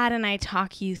 let Dad and I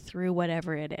talk you through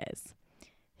whatever it is,"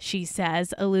 she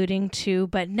says, alluding to,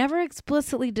 but never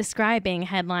explicitly describing,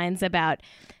 headlines about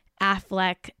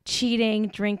Affleck cheating,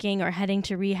 drinking, or heading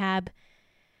to rehab.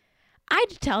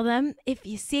 "I'd tell them, if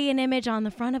you see an image on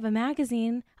the front of a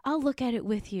magazine, I'll look at it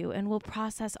with you and we'll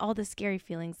process all the scary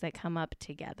feelings that come up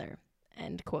together,"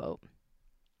 end quote.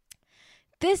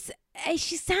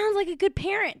 She sounds like a good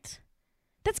parent.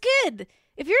 That's good.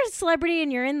 If you're a celebrity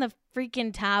and you're in the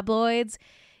freaking tabloids,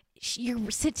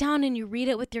 you sit down and you read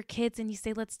it with your kids and you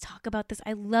say, let's talk about this.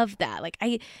 I love that. Like,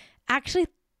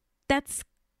 that's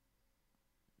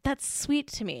sweet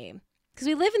to me. Because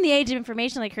we live in the age of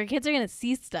information. Like, her kids are going to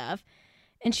see stuff.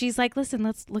 And she's like, listen,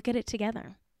 let's look at it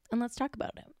together and let's talk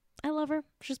about it. I love her.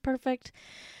 She's perfect.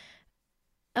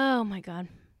 Oh, my God.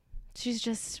 She's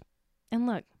just, and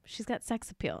look, she's got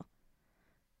sex appeal.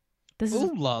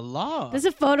 Ooh la la. This is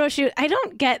a photo shoot. I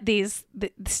don't get I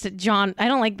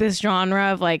don't like this genre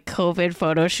of like COVID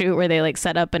photo shoot where they like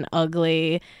set up an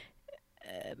ugly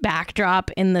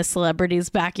backdrop in the celebrity's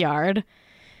backyard.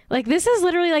 Like, this is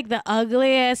literally like the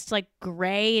ugliest like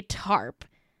gray tarp.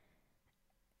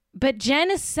 But Jen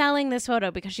is selling this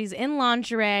photo because she's in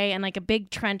lingerie and like a big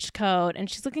trench coat and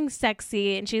she's looking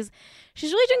sexy and she's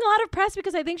really doing a lot of press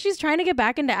because I think she's trying to get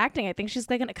back into acting. I think she's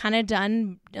like kind of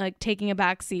done like taking a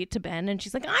back seat to Ben and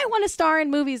she's like, I want to star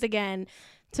in movies again.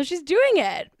 So she's doing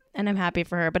it and I'm happy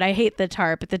for her, but I hate the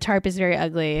tarp. The tarp is very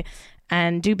ugly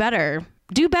and do better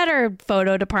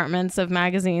photo departments of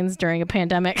magazines during a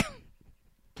pandemic.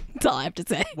 That's all I have to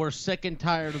say. We're sick and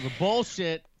tired of the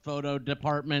bullshit photo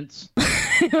departments.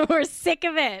 We're sick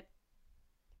of it.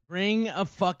 Bring a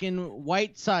fucking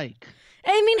white psych.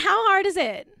 I mean, how hard is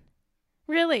it,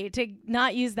 really, to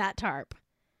not use that tarp?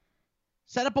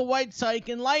 Set up a white psych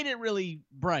and light it really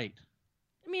bright.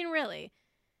 I mean, really.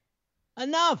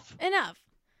 Enough.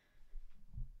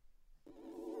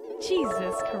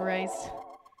 Jesus Christ.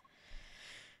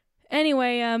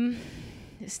 Anyway,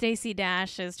 Stacey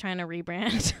Dash is trying to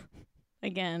rebrand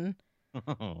again.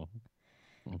 Oh,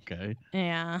 okay.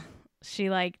 Yeah. She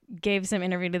like gave some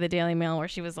interview to the Daily Mail where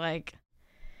she was like,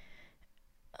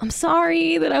 I'm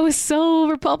sorry that I was so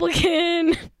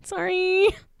Republican. Sorry.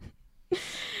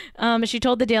 She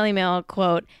told the Daily Mail,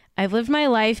 quote, I've lived my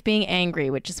life being angry,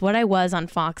 which is what I was on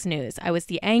Fox News. I was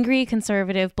the angry,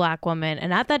 conservative black woman,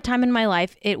 and at that time in my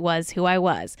life, it was who I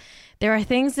was. There are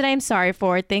things that I'm sorry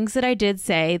for, things that I did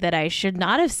say that I should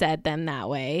not have said them that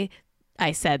way.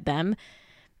 I said them.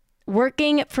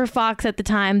 Working for Fox at the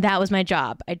time, that was my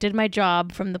job. I did my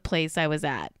job from the place I was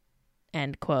at,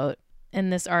 end quote.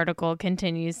 And this article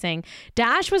continues saying,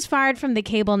 Dash was fired from the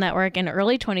cable network in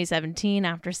early 2017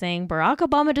 after saying Barack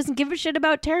Obama doesn't give a shit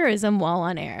about terrorism while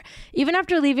on air. Even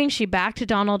after leaving, she backed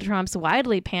Donald Trump's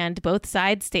widely panned both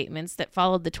sides statements that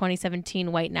followed the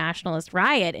 2017 white nationalist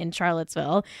riot in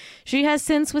Charlottesville. She has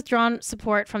since withdrawn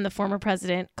support from the former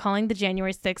president, calling the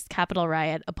January 6th Capitol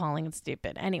riot appalling and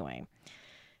stupid. Anyway,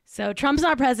 so Trump's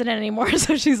not president anymore,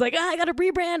 so she's like, I gotta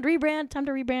rebrand, time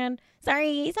to rebrand.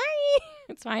 Sorry.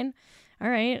 It's fine. All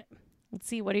right, let's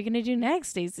see. What are you going to do next,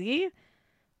 Stacey?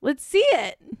 Let's see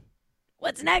it.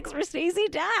 What's next for Stacey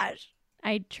Dash?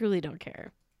 I truly don't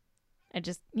care. I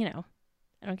just, I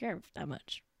don't care that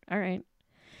much. All right.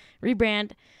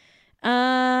 Rebrand.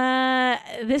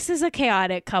 This is a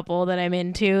chaotic couple that I'm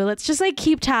into. Let's just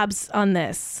keep tabs on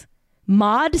this.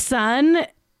 Mod Sun,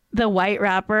 the white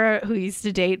rapper who used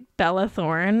to date Bella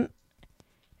Thorne,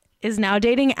 is now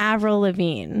dating Avril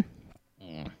Lavigne.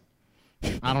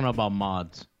 I don't know about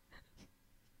mods.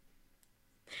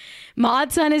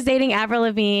 Mod Sun is dating Avril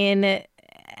Lavigne.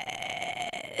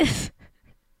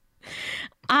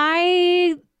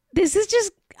 I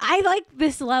like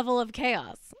this level of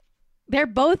chaos. They're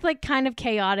both kind of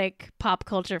chaotic pop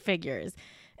culture figures.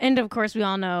 And of course, we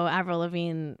all know Avril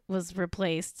Lavigne was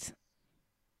replaced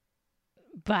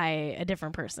by a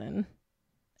different person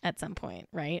at some point,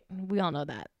 right? We all know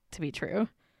that to be true.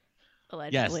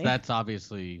 Allegedly. Yes, that's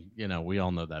obviously, we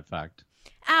all know that fact.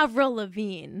 Avril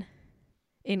Lavigne,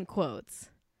 in quotes.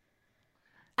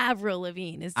 Avril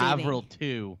Lavigne is dating.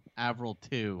 Avril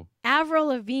 2. Avril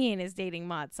Lavigne is dating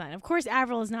Mod Sun. Of course,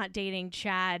 Avril is not dating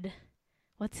Chad.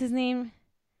 What's his name?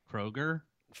 Kroger?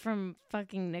 From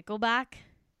fucking Nickelback.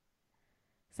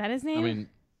 Is that his name? I mean,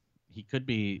 he could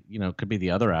be, could be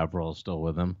the other Avril still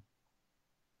with him.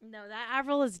 No, that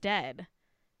Avril is dead,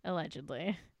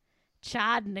 allegedly.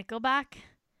 Chad Nickelback?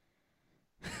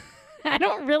 I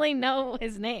don't really know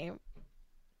his name.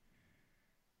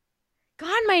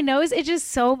 God, my nose itches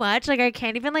so much. I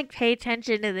can't even pay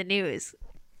attention to the news.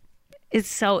 It's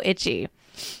so itchy.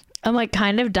 I'm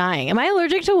kind of dying. Am I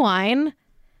allergic to wine?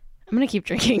 I'm going to keep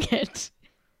drinking it.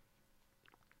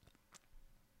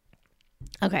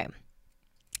 Okay.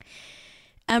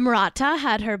 Emrata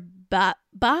had her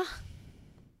beba.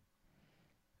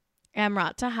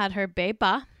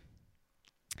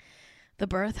 The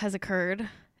birth has occurred.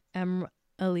 Emily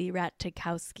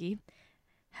Ratajkowski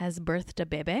has birthed a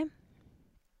baby.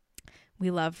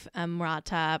 We love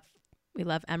Emrata. We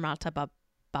love Emrata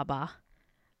Baba,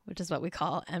 which is what we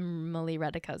call Emily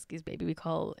Ratajkowski's baby. We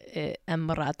call it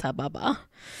Emrata Baba.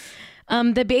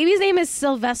 The baby's name is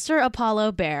Sylvester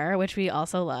Apollo Bear, which we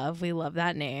also love. We love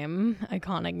that name.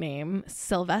 Iconic name.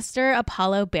 Sylvester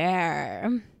Apollo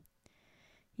Bear.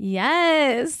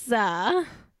 Yes.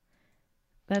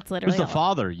 That's literally Who's the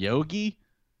father? Yogi?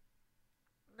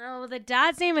 No, the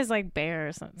dad's name is Bear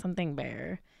or something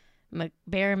Bear.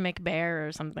 Bear McBear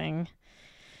or something.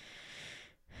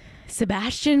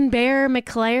 Sebastian Bear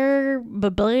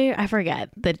McClare. I forget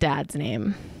the dad's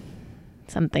name.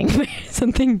 Something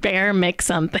Bear Mc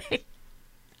something.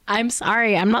 I'm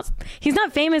sorry. He's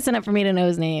not famous enough for me to know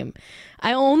his name.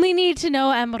 I only need to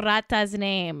know Emrata's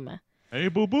name. Hey,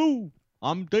 boo-boo.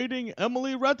 I'm dating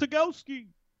Emily Ratajkowski.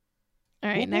 All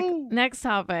right, next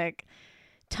topic.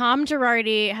 Tom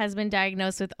Girardi has been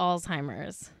diagnosed with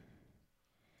Alzheimer's.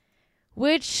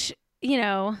 Which,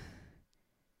 I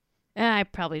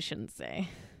probably shouldn't say.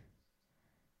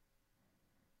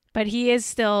 But he is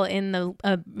still in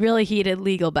a really heated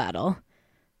legal battle.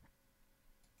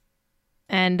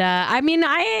 And,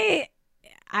 I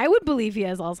would believe he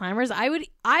has Alzheimer's. I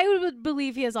would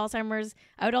believe he has Alzheimer's.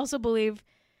 I would also believe...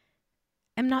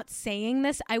 I'm not saying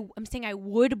this. I'm saying I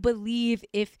would believe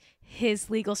if his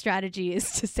legal strategy is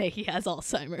to say he has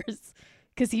Alzheimer's,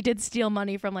 because he did steal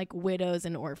money from widows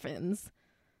and orphans,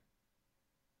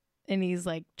 and he's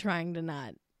trying to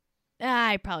not.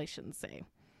 I probably shouldn't say.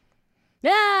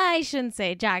 I shouldn't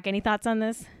say. Jack, any thoughts on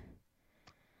this?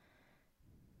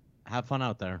 Have fun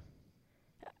out there.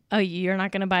 Oh, you're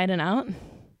not gonna buy it out?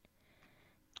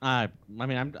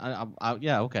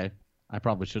 Yeah, okay. I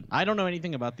probably shouldn't. I don't know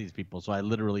anything about these people, so I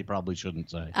literally probably shouldn't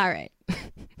say. All right.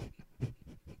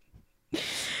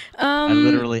 I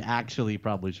literally actually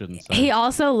probably shouldn't say. He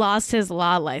also lost his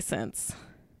law license.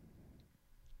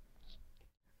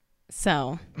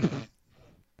 So.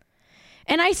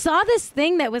 And I saw this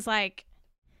thing that was like,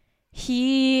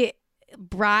 he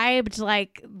bribed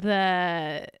like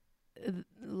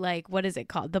what is it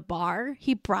called? The bar.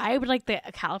 He bribed like the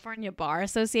California Bar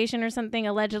Association or something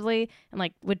allegedly, and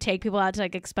like would take people out to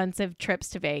like expensive trips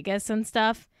to Vegas and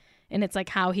stuff. And it's like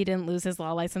how he didn't lose his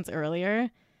law license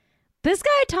earlier. This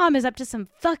guy Tom is up to some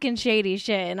fucking shady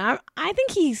shit, and I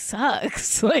think he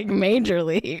sucks like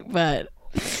majorly, but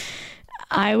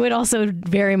I would also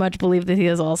very much believe that he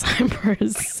has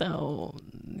Alzheimer's. So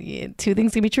yeah, two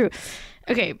things can be true.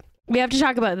 Okay, we have to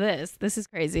talk about this. This is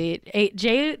crazy.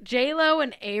 J-Lo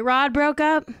and A-Rod broke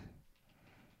up.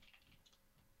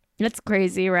 That's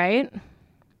crazy, right?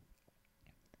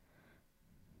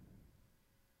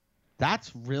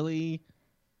 That's really...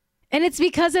 And it's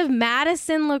because of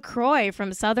Madison LaCroix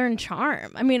from Southern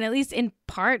Charm. I mean, at least in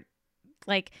part,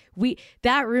 like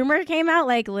that rumor came out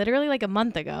like literally like a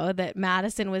month ago that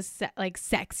Madison was like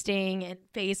sexting and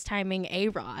FaceTiming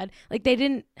A-Rod. Like they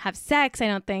didn't have sex, I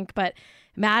don't think, but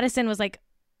Madison was like,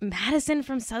 Madison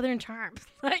from Southern Charm.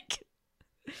 Like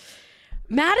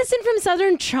Madison from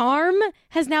Southern Charm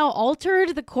has now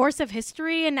altered the course of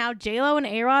history, and now J-Lo and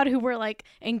A-Rod, who were like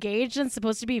engaged and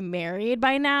supposed to be married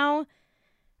by now,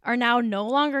 are now no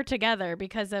longer together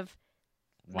because of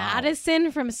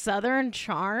Madison from Southern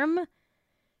Charm.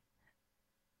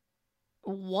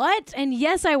 What? And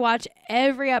yes, I watch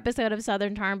every episode of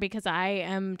Southern Charm because I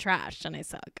am trashed and I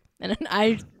suck. And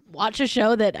I watch a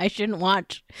show that I shouldn't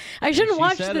watch. I shouldn't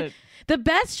watch the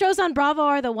best shows on Bravo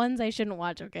are the ones I shouldn't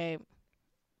watch, okay?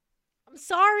 I'm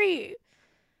sorry.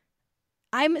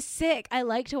 I'm sick. I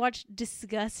like to watch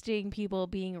disgusting people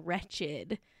being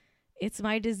wretched. It's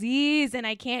my disease and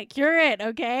I can't cure it,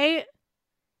 okay?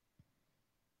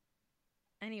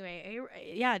 Anyway,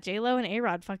 yeah, J-Lo and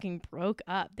A-Rod fucking broke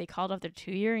up. They called off their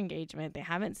 2-year engagement. They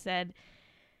haven't said,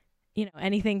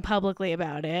 anything publicly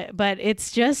about it, but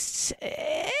it's just,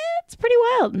 it's pretty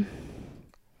wild.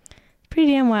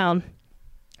 Pretty damn wild.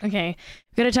 Okay,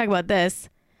 we're going to talk about this.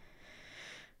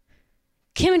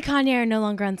 Kim and Kanye are no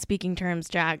longer on speaking terms,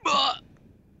 Jack.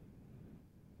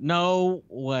 No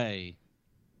way.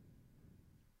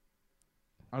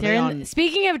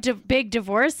 Speaking of big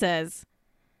divorces,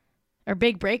 or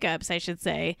big breakups, I should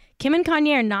say, Kim and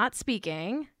Kanye are not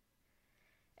speaking,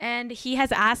 and he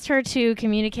has asked her to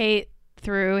communicate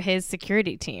through his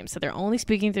security team. So they're only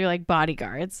speaking through like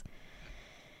bodyguards.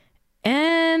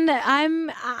 And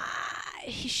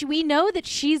we know that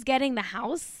she's getting the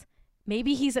house.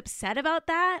 Maybe he's upset about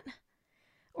that.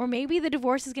 Or maybe the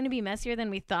divorce is going to be messier than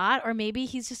we thought. Or maybe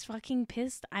he's just fucking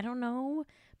pissed. I don't know.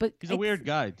 But he's a weird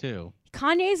guy too.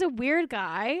 Kanye's a weird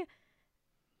guy.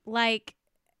 Like,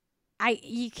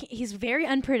 he's very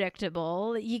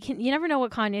unpredictable. You never know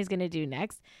what Kanye's going to do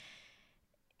next.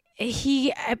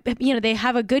 They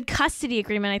have a good custody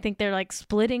agreement. I think they're like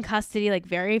splitting custody, like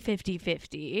very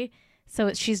 50-50.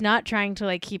 So she's not trying to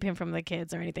like keep him from the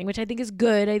kids or anything, which I think is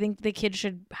good. I think the kids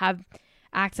should have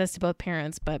access to both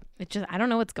parents, but I don't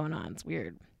know what's going on. It's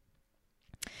weird.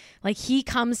 Like he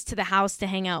comes to the house to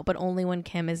hang out, but only when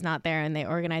Kim is not there, and they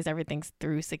organize everything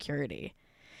through security.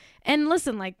 And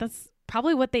listen, like that's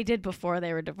probably what they did before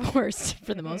they were divorced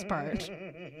for the most part.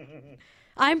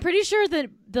 I'm pretty sure that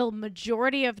the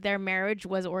majority of their marriage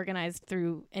was organized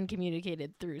through and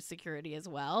communicated through security as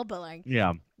well. But like,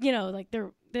 yeah, like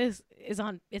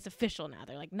it's official now.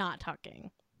 They're like not talking.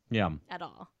 Yeah. At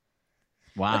all.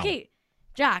 Wow. Okay,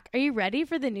 Jack, are you ready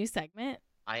for the new segment?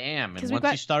 I am. And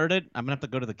once you start it, I'm gonna have to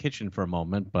go to the kitchen for a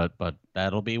moment, but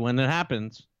that'll be when it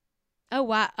happens. Oh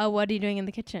wow! Oh, what are you doing in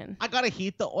the kitchen? I gotta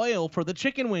heat the oil for the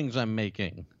chicken wings I'm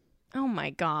making. Oh my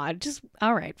god!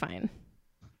 All right, fine.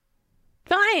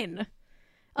 Fine.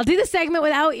 I'll do the segment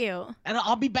without you. And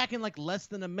I'll be back in like less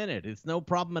than a minute. It's no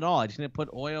problem at all. I just need to put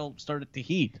oil, start it to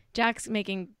heat. Jack's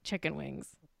making chicken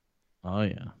wings. Oh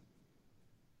yeah.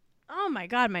 Oh my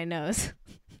god, my nose.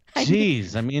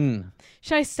 Jeez, I mean...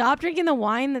 Should I stop drinking the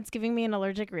wine that's giving me an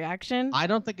allergic reaction? I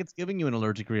don't think it's giving you an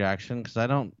allergic reaction because I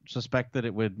don't suspect that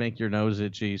it would make your nose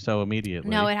itchy so immediately.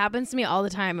 No, it happens to me all the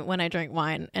time when I drink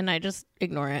wine, and I just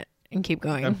ignore it and keep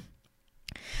going. Okay.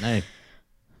 Hey,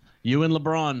 you and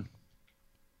LeBron.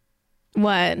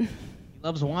 What? He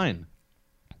loves wine.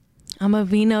 I'm a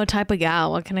vino type of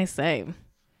gal. What can I say?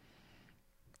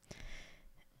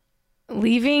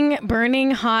 Leaving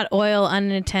burning hot oil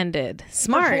unattended.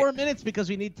 Smart. For 4 minutes because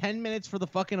we need 10 minutes for the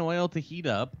fucking oil to heat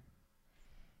up.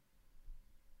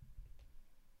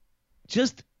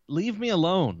 Just leave me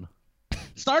alone.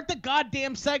 Start the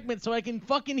goddamn segment so I can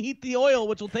fucking heat the oil,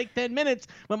 which will take 10 minutes,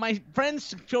 but my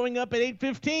friend's showing up at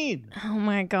 8:15. Oh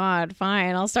my God.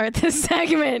 Fine. I'll start this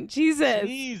segment. Jesus.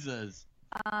 Jesus.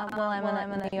 Well, I'm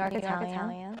a New York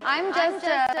Italian. I'm just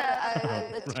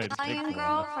a Right, Italian take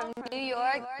girl one. from New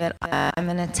York. But I'm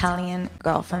an Italian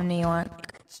girl from New York.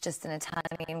 It's just an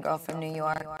Italian girl from New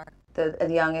York.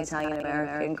 A young Italian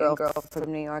American girl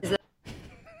from New York.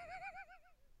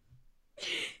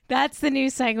 That's the new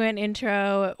segment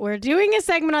intro. We're doing a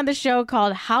segment on the show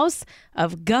called House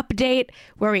of Gupdate,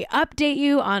 where we update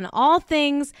you on all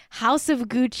things House of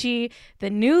Gucci, the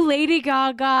new Lady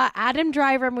Gaga, Adam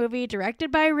Driver movie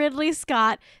directed by Ridley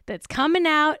Scott that's coming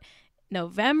out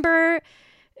November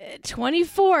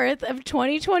 24th of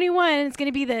 2021. It's going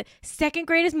to be the second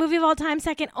greatest movie of all time,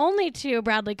 second only to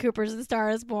Bradley Cooper's The Star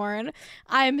is Born.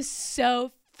 I'm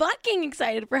so fucking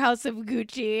excited for House of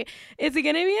Gucci. It's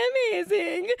gonna be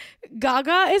amazing.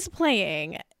 Gaga is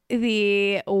playing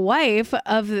the wife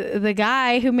of the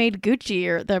guy who made Gucci,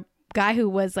 or the guy who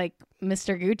was like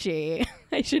Mr. Gucci.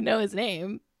 I should know his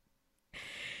name.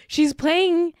 She's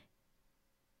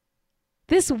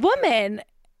this woman.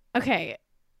 Okay,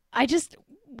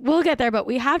 we'll get there, but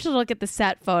we have to look at the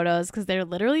set photos because they're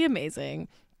literally amazing.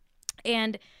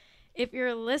 And if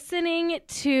you're listening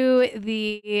to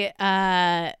the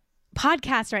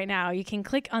podcast right now, you can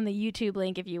click on the YouTube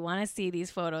link if you want to see these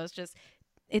photos.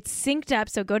 It's synced up,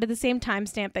 so go to the same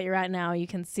timestamp that you're at now. You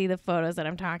can see the photos that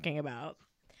I'm talking about.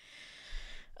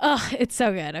 Oh, it's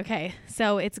so good. Okay,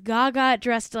 so it's Gaga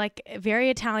dressed like very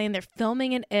Italian. They're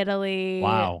filming in Italy.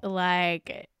 Wow.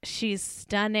 Like, she's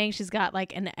stunning. She's got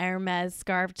like an Hermes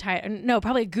scarf tied. No,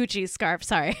 probably a Gucci scarf.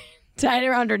 Sorry. Tied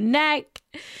around her neck.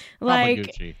 Probably Like,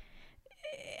 Gucci.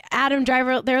 Adam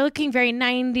Driver, they're looking very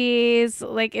 90s.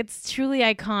 Like, it's truly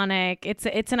iconic. It's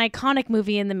an iconic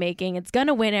movie in the making. It's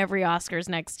gonna win every Oscars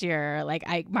next year. Like,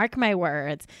 I mark my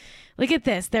words. Look at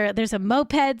this. There's a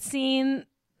moped scene.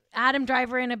 Adam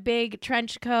Driver in a big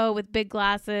trench coat with big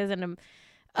glasses, and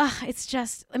it's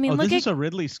just. I mean, This is a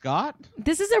Ridley Scott.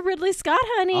 This is a Ridley Scott,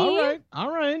 honey.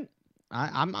 All right.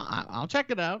 I'll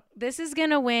check it out. This is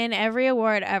gonna win every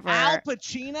award ever. Al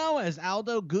Pacino as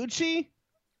Aldo Gucci.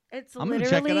 It's I'm gonna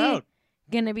literally check it out.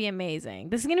 gonna be amazing.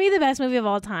 This is gonna be the best movie of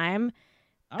all time.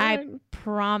 All right. I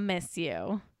promise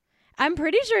you. I'm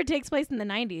pretty sure it takes place in the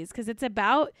 90s because it's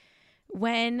about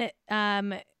when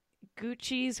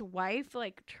Gucci's wife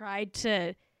like tried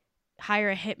to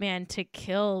hire a hitman to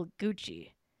kill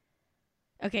Gucci.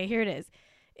 Okay, here it is.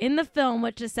 In the film,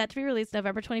 which is set to be released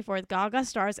November 24th, Gaga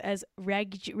stars as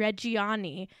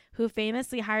Reggiani, who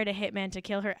famously hired a hitman to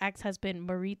kill her ex-husband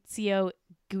Maurizio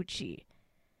Gucci.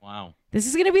 Wow. This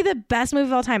is going to be the best movie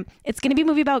of all time. It's going to be a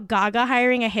movie about Gaga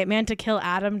hiring a hitman to kill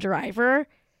Adam Driver.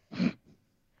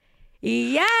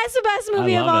 Yes, the best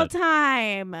movie of all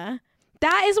time.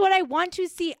 That is what I want to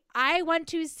see. I want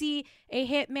to see a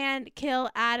hitman kill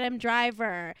Adam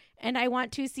Driver. And I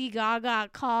want to see Gaga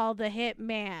call the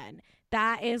hitman.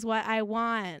 That is what I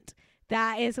want.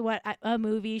 That is what a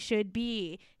movie should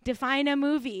be. Define a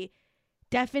movie.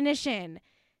 Definition.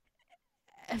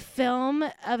 A film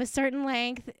of a certain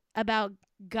length about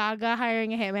Gaga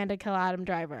hiring a hitman to kill Adam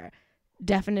Driver.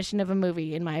 Definition of a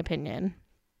movie, in my opinion.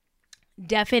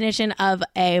 Definition of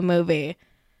a movie.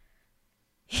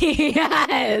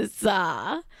 Yes.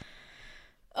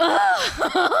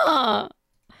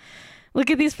 Look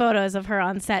at these photos of her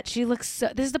on set. She looks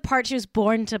so. This is the part she was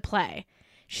born to play.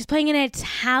 She's playing an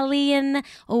Italian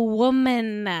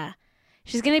woman.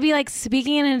 She's gonna be like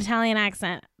speaking in an Italian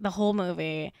accent the whole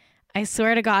movie. I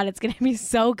swear to God, it's gonna be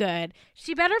so good.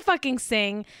 She better fucking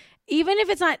sing, even if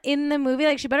it's not in the movie.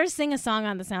 Like, she better sing a song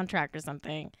on the soundtrack or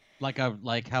something. Like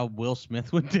how Will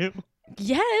Smith would do.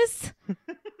 Yes.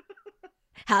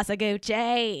 House of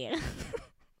Gucci.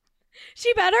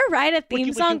 She better write a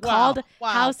theme song called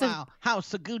House of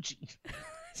Gucci.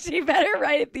 She better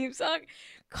write a theme song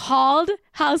called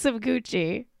House of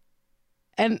Gucci.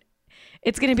 And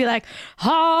it's going to be like,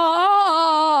 House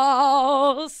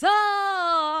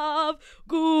of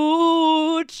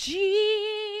Gucci.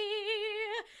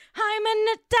 I'm an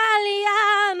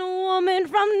Italian woman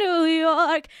from New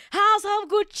York. House of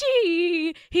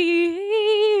Gucci.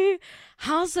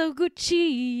 House of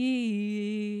Gucci.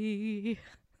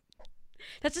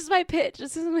 That's just my pitch.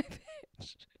 That's just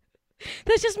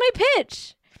my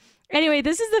pitch. Anyway,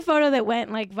 this is the photo that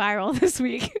went like viral this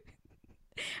week.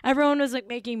 Everyone was like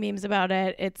making memes about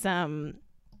it. It's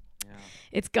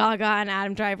It's Gaga and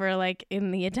Adam Driver like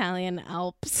in the Italian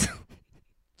Alps.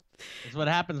 That's what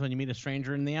happens when you meet a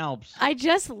stranger in the Alps. I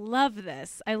just love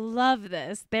this. I love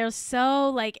this. They're so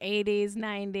like 80s,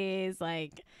 90s,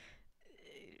 like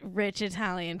rich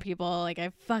Italian people. Like, I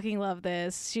fucking love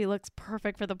this. She looks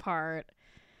perfect for the part.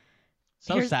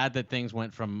 So sad that things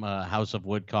went from House of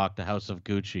Woodcock to House of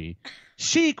Gucci.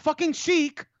 Chic, fucking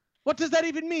chic. What does that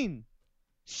even mean?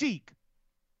 Chic.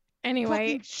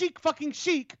 Anyway, Fucking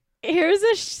chic. here's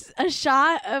a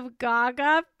shot of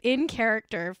Gaga in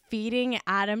character feeding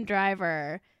Adam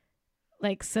Driver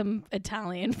like some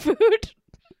Italian food.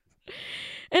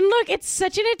 And look, it's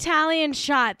such an Italian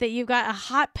shot that you've got a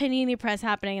hot panini press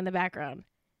happening in the background.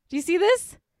 Do you see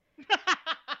this?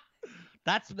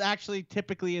 That's actually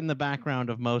typically in the background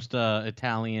of most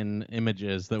Italian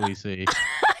images that we see.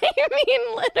 I mean,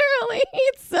 literally,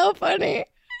 it's so funny.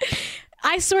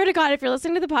 I swear to God, if you're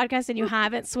listening to the podcast and you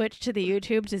haven't switched to the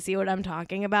YouTube to see what I'm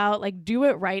talking about, like, do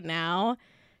it right now,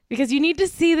 because you need to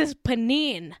see this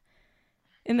panini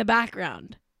in the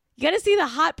background. You got to see the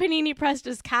hot panini press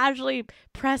just casually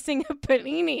pressing a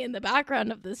panini in the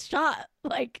background of this shot.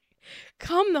 Like,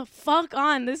 come the fuck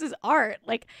on. This is art.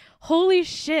 Like, holy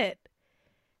shit.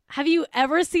 Have you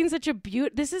ever seen such a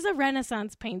This is a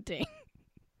Renaissance painting.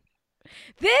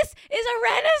 This is a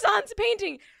Renaissance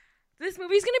painting. This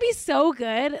movie's going to be so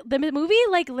good. The movie,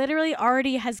 like, literally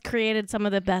already has created some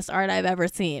of the best art I've ever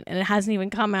seen, and it hasn't even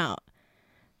come out.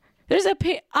 There's a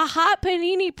hot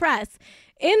panini press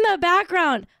in the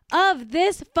background of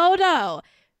this photo,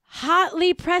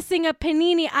 hotly pressing a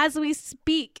panini as we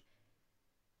speak.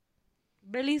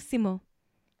 Bellissimo.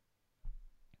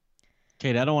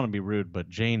 Kate, I don't want to be rude, but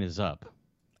Jane is up.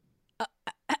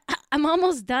 I'm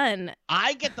almost done.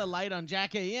 I get the light on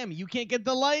Jack AM. You can't get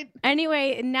the light?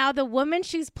 Anyway, now the woman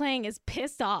she's playing is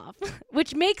pissed off,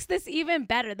 which makes this even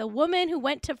better. The woman who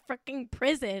went to freaking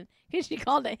prison because she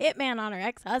called a hitman on her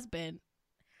ex-husband,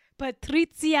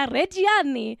 Patrizia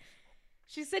Reggiani.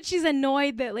 She said she's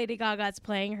annoyed that Lady Gaga's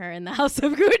playing her in the House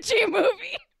of Gucci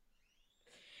movie.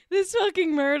 This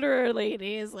fucking murderer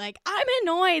lady is like, I'm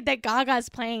annoyed that Gaga's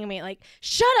playing me. Like,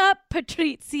 shut up,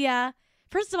 Patrizia.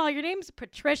 First of all, your name's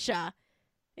Patricia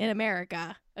in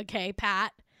America. Okay,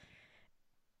 Pat.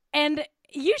 And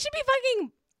you should be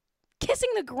fucking kissing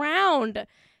the ground,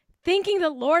 thanking the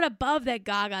Lord above that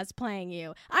Gaga's playing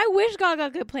you. I wish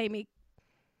Gaga could play me.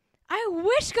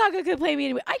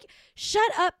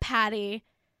 Shut up, Patty.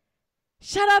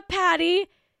 Shut up, Patty.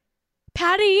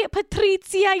 Patty,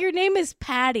 Patrizia, your name is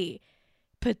Patty.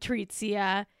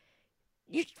 Patrizia.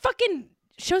 You fucking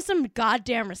show some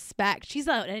goddamn respect. She's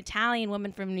an Italian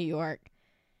woman from New York.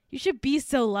 You should be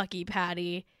so lucky,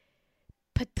 Patty.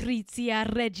 Patrizia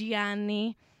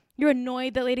Reggiani. You're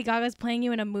annoyed that Lady Gaga's playing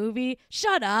you in a movie?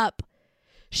 Shut up.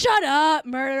 Shut up,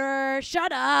 murderer.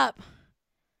 Shut up.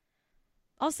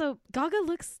 Also, Gaga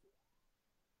looks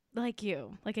like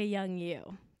you, like a young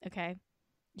you, okay?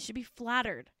 You should be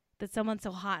flattered that someone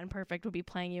so hot and perfect would be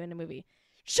playing you in a movie.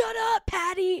 Shut up,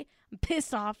 Patty. I'm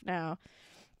pissed off now.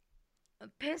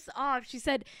 I'm pissed off. She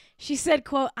said,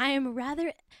 quote, I am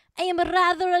rather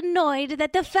annoyed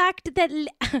that the fact that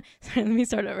Sorry, let me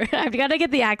start over. I've got to get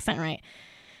the accent right.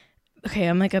 Okay,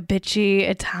 I'm like a bitchy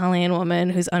Italian woman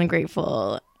who's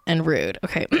ungrateful and rude.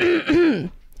 Okay.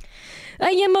 I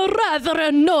am rather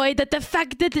annoyed at the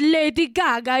fact that Lady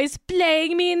Gaga is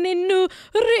playing me in the new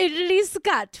Ridley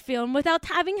Scott film without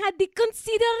having had the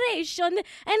consideration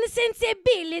and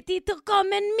sensibility to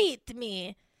come and meet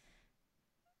me.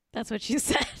 That's what she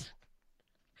said.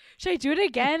 Should I do it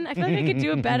again? I feel like I could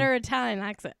do a better Italian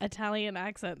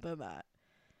accent than that.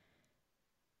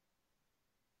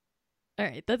 All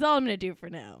right, that's all I'm going to do for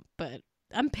now. But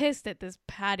I'm pissed at this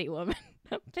Patty woman.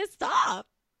 I'm pissed off.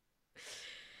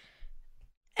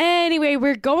 Anyway,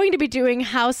 we're going to be doing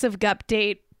House of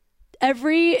Gupdate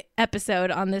every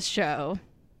episode on this show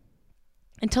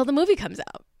until the movie comes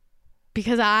out.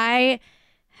 Because I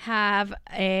have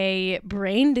a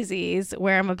brain disease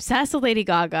where I'm obsessed with Lady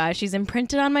Gaga. She's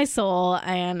imprinted on my soul,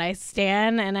 and I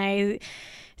stand and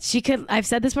I've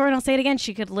said this before and I'll say it again.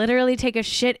 She could literally take a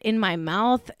shit in my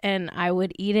mouth and I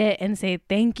would eat it and say,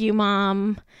 thank you,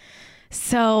 Mom.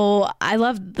 So I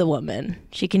love the woman.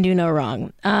 She can do no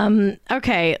wrong.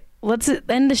 Okay, let's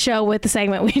end the show with the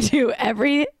segment we do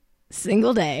every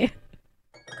single day.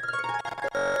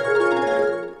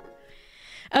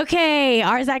 Okay,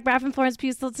 are Zach Braff and Florence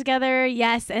Pugh still together?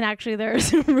 Yes, and actually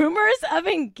there's rumors of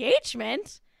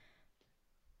engagement.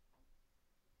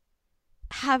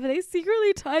 Have they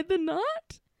secretly tied the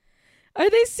knot? Are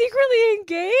they secretly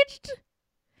engaged?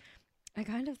 I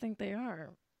kind of think they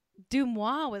are.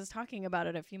 Dumois was talking about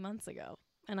it a few months ago,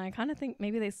 and I kind of think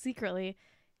maybe they secretly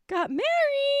got married.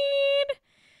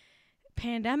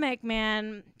 Pandemic,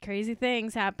 man. Crazy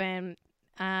things happen.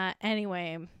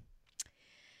 Anyway,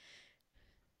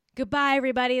 Goodbye,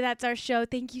 everybody. That's our show.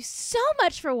 Thank you so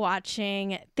much for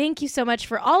watching. Thank you so much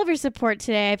for all of your support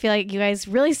today. I feel like you guys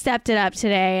really stepped it up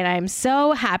today, and I'm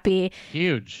so happy.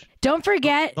 Huge. Don't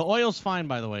forget. The oil's fine,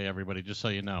 by the way, everybody, just so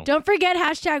you know. Don't forget,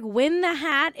 hashtag win the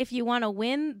hat if you want to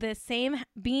win the same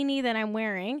beanie that I'm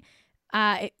wearing.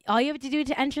 All you have to do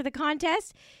to enter the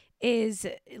contest is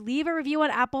leave a review on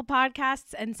Apple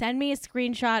Podcasts and send me a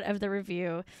screenshot of the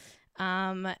review.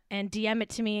 And DM it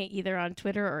to me either on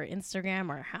Twitter or Instagram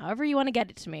or however you want to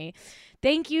get it to me.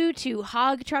 Thank you to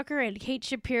Hog Trucker and Kate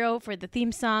Shapiro for the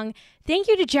theme song. Thank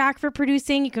you to Jack for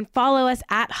producing. You can follow us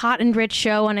at Hot and Rich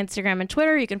Show on Instagram and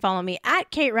Twitter. You can follow me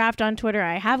at Kate Raft on Twitter.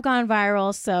 I have gone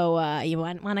viral, so you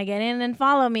want to get in and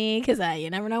follow me because you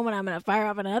never know when I'm going to fire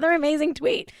off another amazing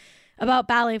tweet about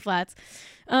ballet flats.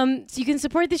 So you can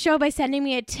support the show by sending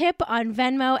me a tip on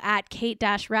Venmo at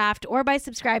Kate-Raft or by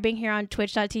subscribing here on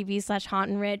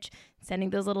twitch.tv/HotandRich.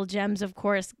 Sending those little gems, of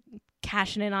course,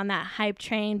 cashing in on that hype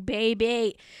train,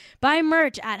 baby. Buy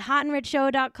merch at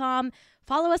hotandrichshow.com.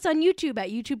 Follow us on YouTube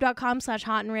at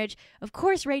youtube.com/hotandrich. Of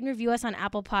course, rate and review us on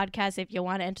Apple Podcasts. If you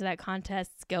want to enter that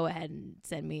contest, go ahead and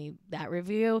send me that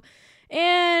review.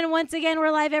 And once again,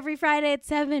 we're live every Friday at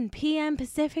 7 p.m.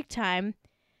 Pacific time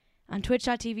on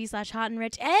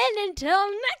twitch.tv/hotandrich. And until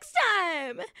next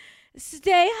time,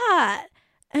 stay hot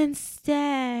and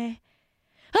stay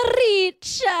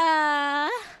rich.